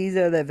maybe these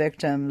are the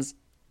victims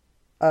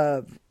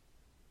of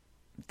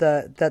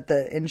that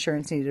the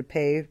insurance needed to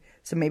pay.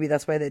 So maybe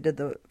that's why they did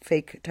the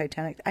fake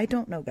Titanic. I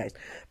don't know, guys.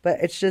 But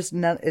it's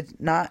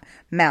not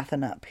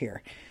mathing up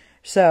here.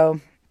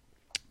 So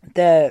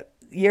the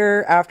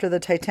year after the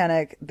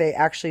Titanic, they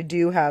actually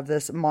do have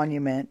this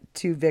monument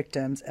to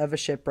victims of a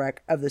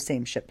shipwreck of the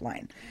same ship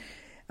line.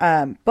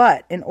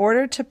 But in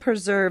order to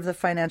preserve the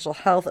financial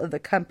health of the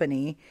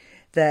company,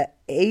 the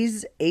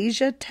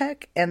Asia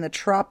Tech and the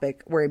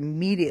Tropic were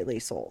immediately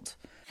sold.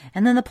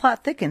 And then the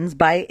plot thickens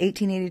by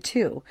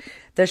 1882.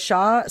 The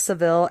Shaw,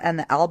 Seville, and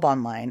the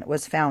Albon line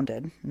was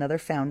founded, another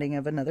founding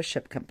of another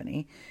ship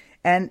company,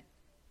 and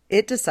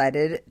it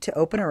decided to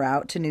open a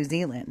route to New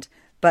Zealand.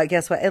 But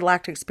guess what? It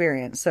lacked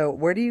experience. So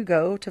where do you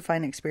go to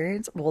find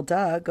experience? Well,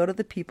 go to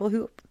the people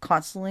who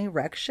constantly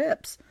wreck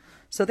ships.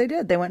 So they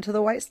did. They went to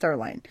the White Star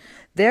Line.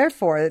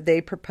 Therefore, they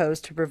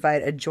proposed to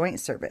provide a joint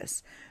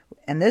service.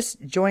 And this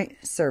joint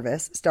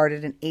service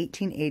started in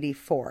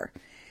 1884.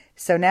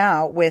 So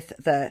now with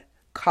the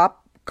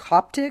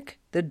Coptic,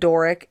 the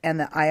Doric, and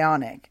the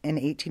Ionic in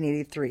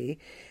 1883,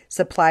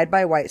 supplied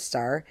by White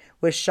Star,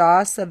 with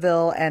Shaw,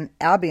 Seville, and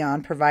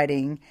Albion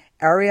providing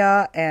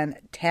Aria and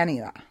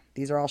Tania.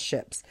 These are all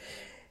ships.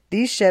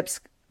 These ships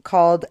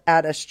called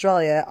at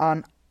Australia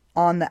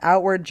on the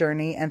outward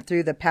journey and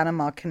through the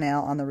Panama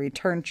Canal on the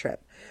return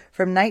trip.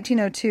 From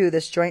 1902,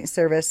 this joint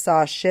service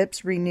saw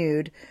ships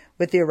renewed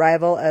with the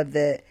arrival of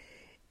the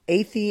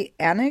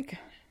Titanic,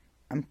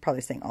 I'm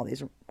probably saying all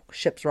these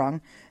ships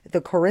wrong,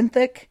 the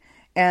Corinthic,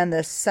 and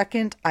the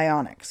second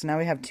Ionic. So now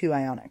we have two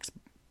Ionics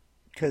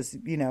because,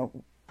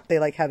 they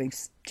like having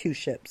two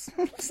ships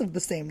of the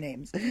same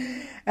names.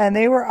 And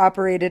they were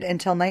operated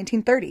until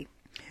 1930.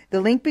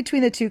 The link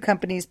between the two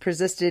companies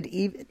persisted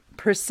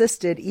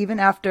even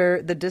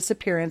after the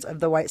disappearance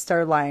of the White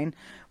Star Line,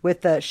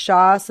 with the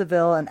Shaw,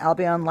 Seville, and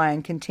Albion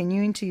line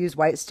continuing to use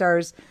White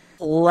Star's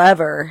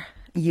clever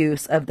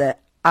use of the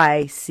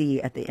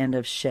IC at the end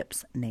of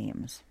ships'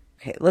 names.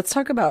 Okay, let's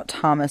talk about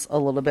Thomas a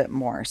little bit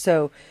more.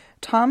 So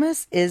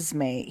Thomas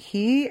Ismay,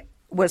 he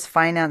was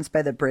financed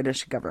by the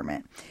British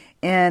government.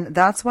 And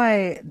that's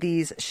why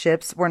these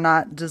ships were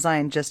not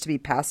designed just to be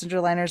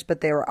passenger liners, but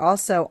they were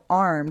also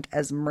armed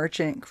as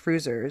merchant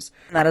cruisers.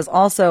 And that is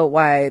also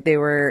why they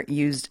were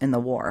used in the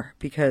war,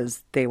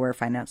 because they were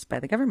financed by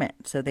the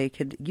government. So they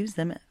could use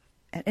them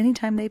at any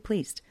time they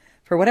pleased,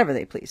 for whatever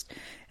they pleased.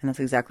 And that's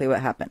exactly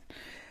what happened.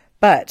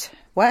 But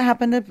what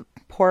happened to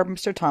poor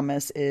Mr.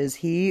 Thomas is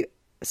he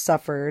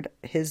suffered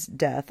his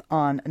death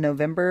on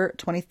November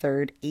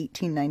 23rd,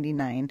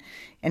 1899,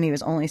 and he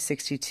was only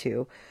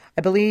 62.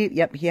 I believe,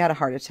 he had a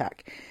heart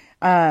attack.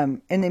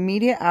 In the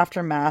immediate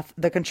aftermath,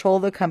 the control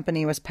of the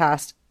company was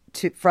passed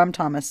from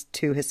Thomas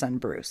to his son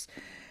Bruce,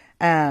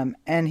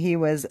 and he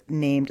was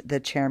named the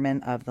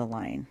chairman of the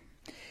line.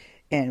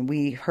 And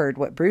we heard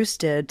what Bruce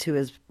did to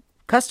his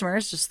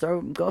customers, just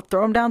throw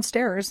them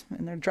downstairs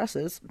in their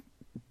dresses,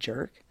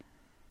 jerk.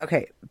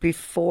 Okay,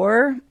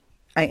 before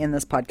I end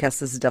this podcast,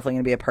 this is definitely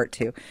going to be a part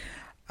 2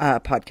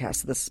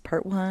 podcast. This is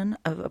part 1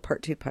 of a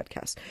part 2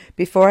 podcast.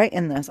 Before I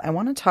end this, I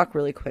want to talk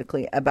really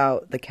quickly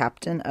about the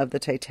captain of the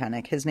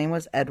Titanic. His name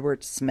was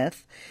Edward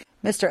Smith.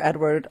 Mr.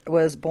 Edward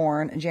was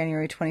born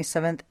January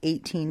 27th,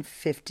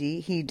 1850.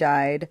 He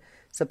died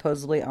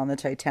supposedly on the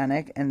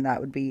Titanic, and that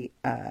would be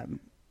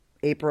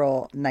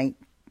April 15th.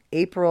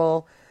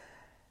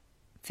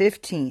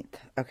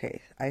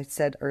 Okay, I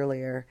said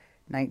earlier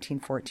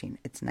 1914.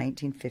 It's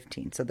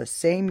 1915. So the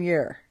same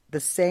year. The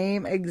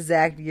same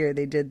exact year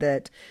they did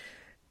that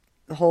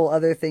whole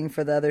other thing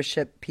for the other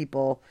ship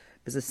people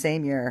is the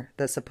same year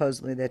that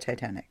supposedly the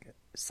Titanic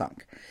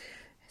sunk.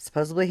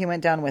 Supposedly he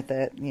went down with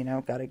it,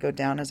 got to go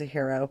down as a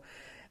hero.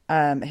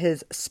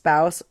 His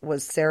spouse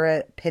was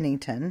Sarah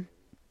Pennington,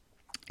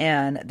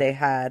 and they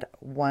had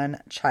one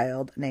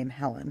child named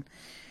Helen.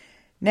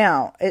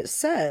 Now, it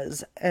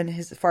says, and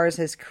as far as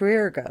his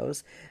career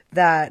goes,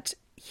 that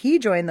he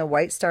joined the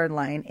White Star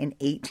Line in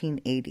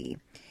 1880.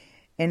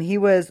 And he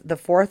was the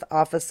 4th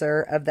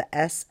officer of the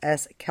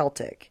SS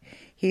Celtic.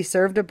 He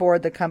served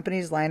aboard the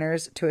company's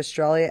liners to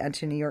Australia and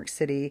to New York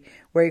City,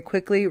 where he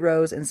quickly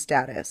rose in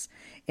status.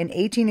 In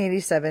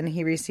 1887,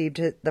 he received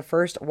the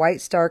first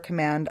White Star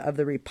Command of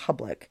the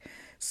Republic.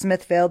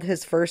 Smith failed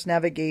his first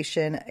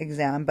navigation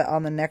exam, but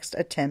on the next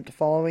attempt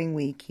following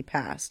week, he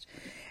passed.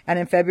 And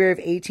in February of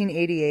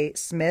 1888,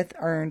 Smith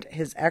earned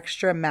his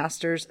extra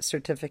master's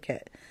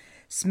certificate.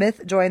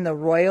 Smith joined the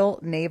Royal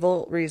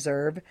Naval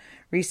Reserve,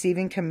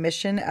 receiving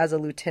commission as a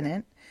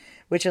lieutenant,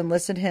 which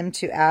enlisted him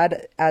to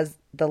add as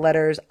the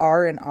letters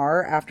R and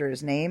R after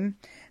his name.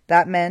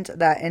 That meant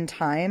that in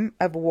time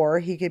of war,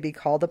 he could be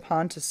called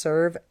upon to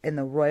serve in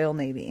the Royal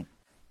Navy.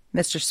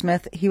 Mr.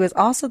 Smith, he was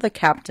also the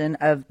captain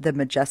of the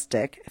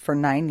Majestic for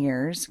 9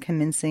 years,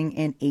 commencing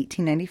in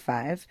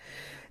 1895.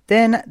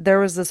 Then there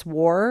was this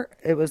war,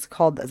 it was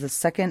called the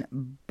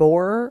Second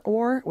Boer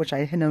War, which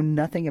I know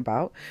nothing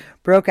about,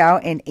 broke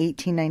out in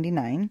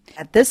 1899.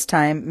 At this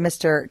time,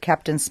 Mr.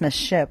 Captain Smith's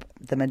ship,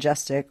 the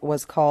Majestic,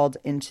 was called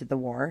into the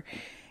war,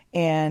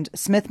 and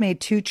Smith made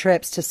 2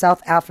 trips to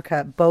South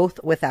Africa, both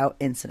without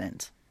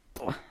incident.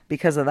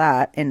 Because of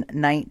that, in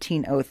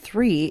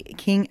 1903,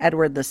 King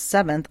Edward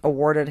VII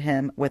awarded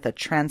him with a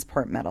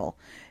transport medal,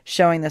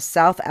 showing the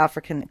South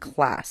African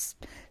class.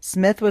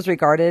 Smith was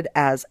regarded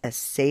as a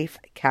safe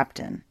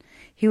captain.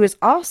 He was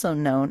also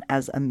known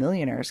as a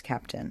millionaire's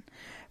captain.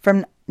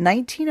 From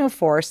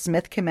 1904,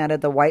 Smith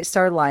commanded the White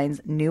Star Line's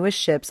newest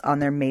ships on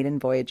their maiden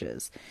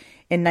voyages.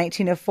 In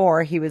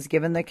 1904, he was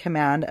given the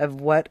command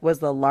of what was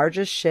the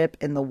largest ship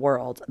in the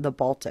world, the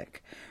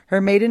Baltic.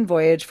 Her maiden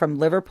voyage from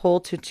Liverpool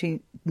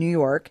to New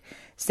York,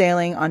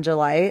 sailing on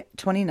July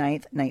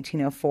 29,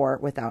 1904,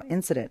 without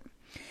incident.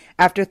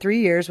 After 3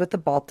 years with the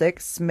Baltic,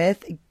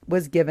 Smith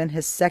was given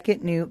his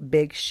second new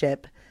big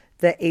ship,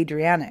 the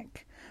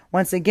Adriatic.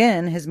 Once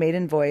again, his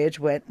maiden voyage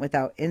went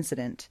without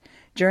incident.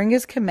 During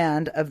his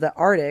command of the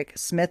Arctic,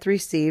 Smith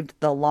received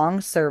the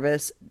Long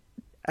Service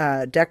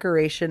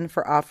decoration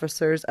for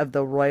officers of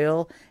the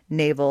Royal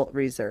Naval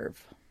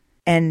Reserve.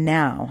 And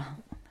now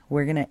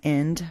we're going to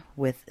end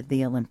with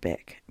the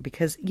Olympic,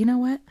 because you know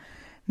what,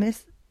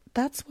 Miss,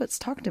 that's what's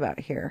talked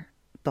about here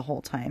the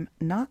whole time,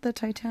 not the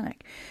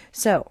Titanic.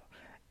 So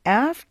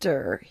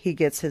after he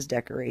gets his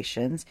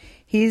decorations,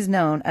 he's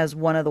known as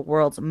one of the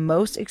world's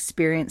most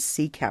experienced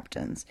sea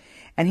captains,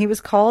 and he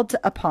was called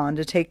upon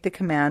to take the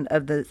command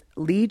of the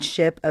lead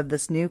ship of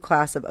this new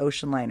class of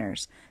ocean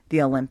liners,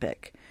 the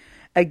Olympic.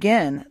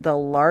 Again, the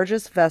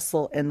largest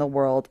vessel in the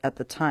world at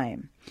the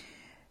time.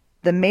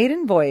 The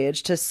maiden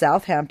voyage to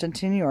Southampton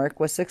to New York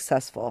was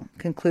successful,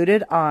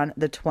 concluded on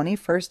the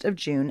 21st of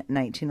June,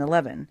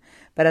 1911.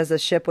 But as the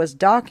ship was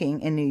docking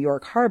in New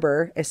York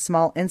Harbor, a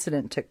small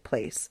incident took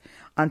place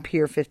on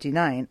Pier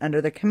 59 under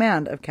the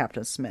command of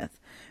Captain Smith,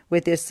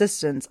 with the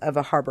assistance of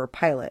a harbor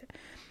pilot.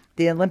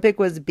 The Olympic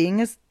was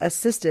being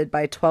assisted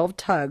by 12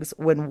 tugs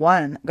when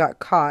one got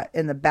caught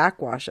in the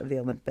backwash of the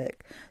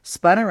Olympic,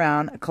 spun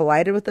around,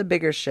 collided with a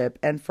bigger ship,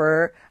 and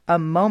for a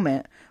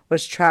moment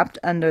was trapped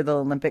under the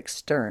Olympic's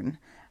stern,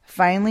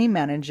 finally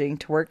managing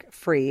to work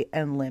free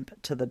and limp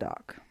to the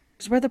dock.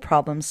 Here's where the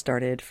problem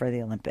started for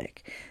the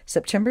Olympic.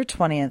 September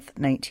 20th,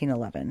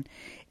 1911.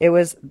 It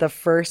was the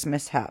first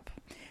mishap.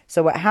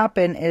 So what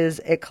happened is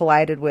it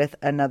collided with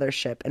another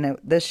ship, and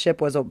this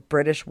ship was a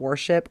British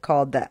warship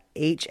called the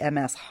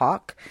HMS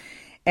Hawke.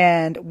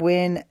 And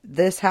when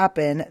this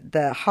happened,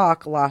 the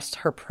Hawke lost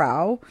her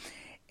prow,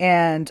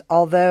 and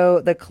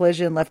although the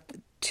collision left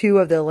two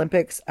of the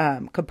Olympic's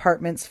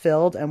compartments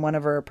filled and one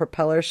of her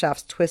propeller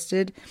shafts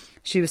twisted,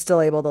 she was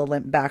still able to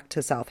limp back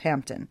to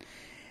Southampton.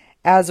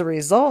 As a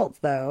result,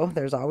 though,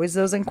 there's always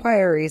those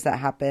inquiries that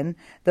happen.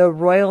 The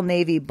Royal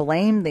Navy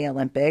blamed the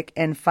Olympic,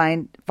 and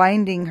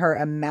finding her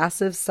a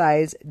massive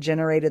size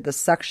generated the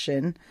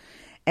suction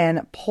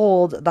and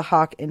pulled the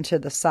Hawke into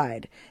the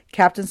side.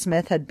 Captain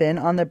Smith had been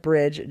on the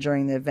bridge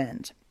during the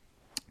event.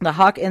 The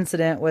Hawke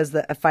incident was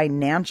a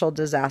financial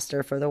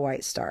disaster for the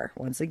White Star.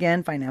 Once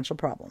again, financial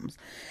problems.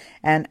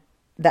 And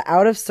the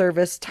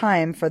out-of-service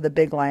time for the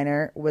big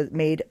liner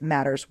made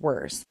matters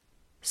worse.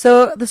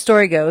 So the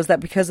story goes that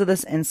because of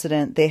this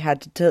incident, they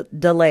had to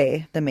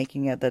delay the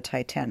making of the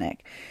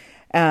Titanic.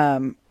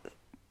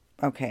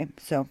 Okay,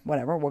 so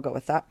whatever, we'll go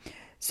with that.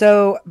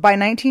 So by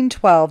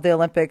 1912, the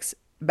Olympics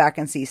back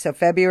in sea. So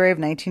February of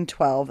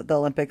 1912, the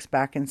Olympics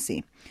back in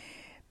sea.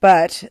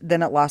 But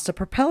then it lost a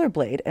propeller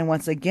blade and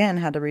once again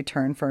had to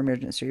return for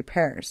emergency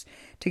repairs.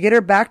 To get her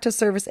back to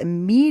service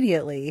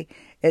immediately,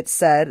 it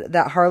said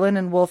that Harland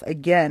and Wolff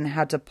again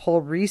had to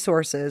pull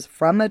resources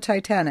from the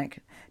Titanic,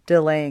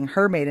 delaying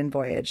her maiden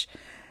voyage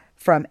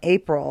from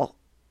March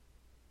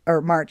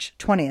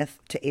 20th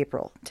to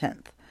April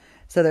 10th.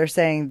 So they're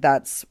saying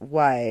that's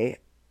why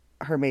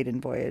her maiden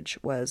voyage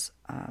was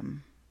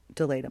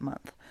delayed a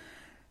month.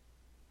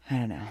 I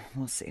don't know.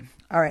 We'll see.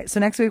 All right. So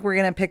next week, we're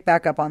going to pick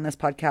back up on this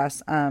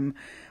podcast.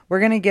 We're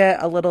going to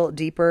get a little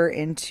deeper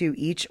into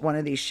each one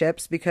of these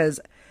ships because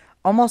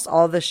almost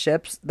all the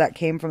ships that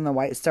came from the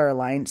White Star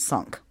Line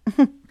sunk.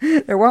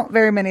 There weren't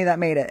very many that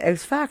made it. In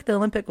fact, the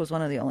Olympic was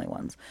one of the only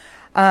ones.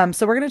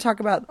 So we're going to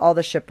talk about all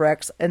the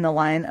shipwrecks in the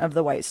line of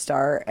the White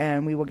Star,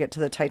 and we will get to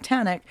the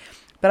Titanic.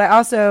 But I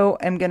also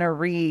am going to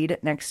read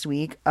next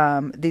week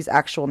these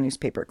actual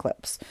newspaper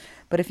clips.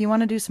 But if you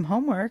want to do some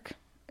homework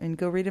and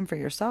go read them for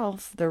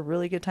yourself, they're a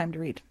really good time to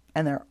read.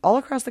 And they're all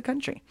across the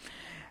country.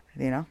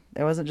 You know,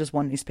 there wasn't just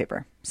one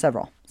newspaper,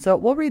 several. So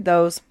we'll read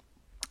those.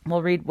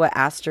 We'll read what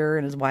Astor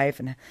and his wife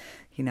and,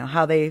 you know,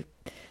 how they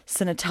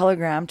sent a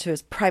telegram to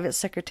his private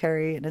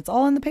secretary. And it's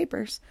all in the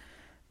papers.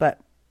 But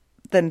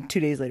then 2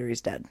 days later, he's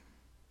dead.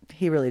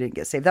 He really didn't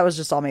get saved. That was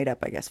just all made up,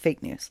 I guess.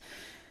 Fake news.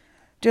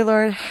 Dear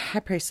Lord, I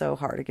pray so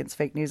hard against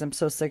fake news. I'm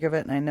so sick of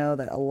it. And I know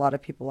that a lot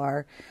of people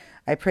are.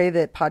 I pray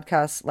that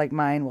podcasts like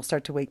mine will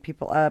start to wake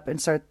people up and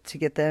start to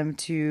get them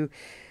to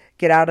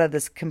get out of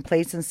this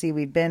complacency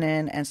we've been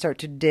in and start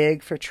to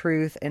dig for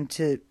truth and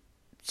to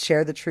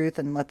share the truth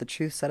and let the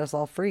truth set us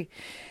all free.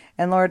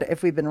 And Lord,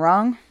 if we've been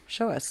wrong,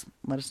 show us.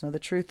 Let us know the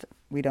truth.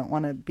 We don't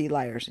want to be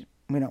liars.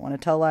 We don't want to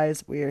tell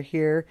lies. We are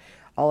here,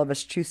 all of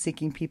us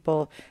truth-seeking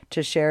people,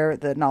 to share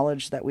the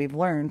knowledge that we've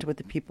learned with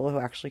the people who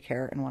actually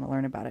care and want to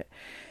learn about it.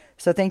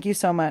 So thank you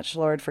so much,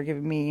 Lord, for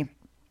giving me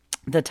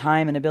the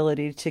time and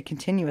ability to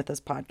continue with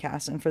this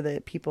podcast and for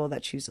the people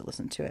that choose to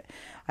listen to it.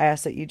 I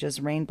ask that you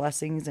just rain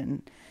blessings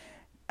and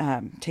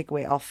take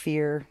away all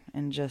fear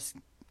and just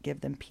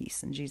give them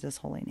peace in Jesus'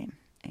 holy name.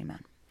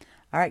 Amen.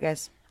 All right,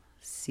 guys.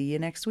 See you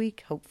next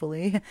week,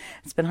 hopefully.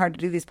 It's been hard to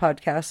do these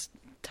podcasts.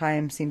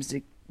 Time seems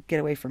to get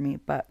away from me,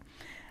 but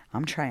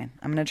I'm trying.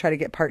 I'm going to try to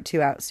get part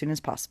 2 out as soon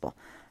as possible.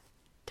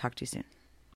 Talk to you soon.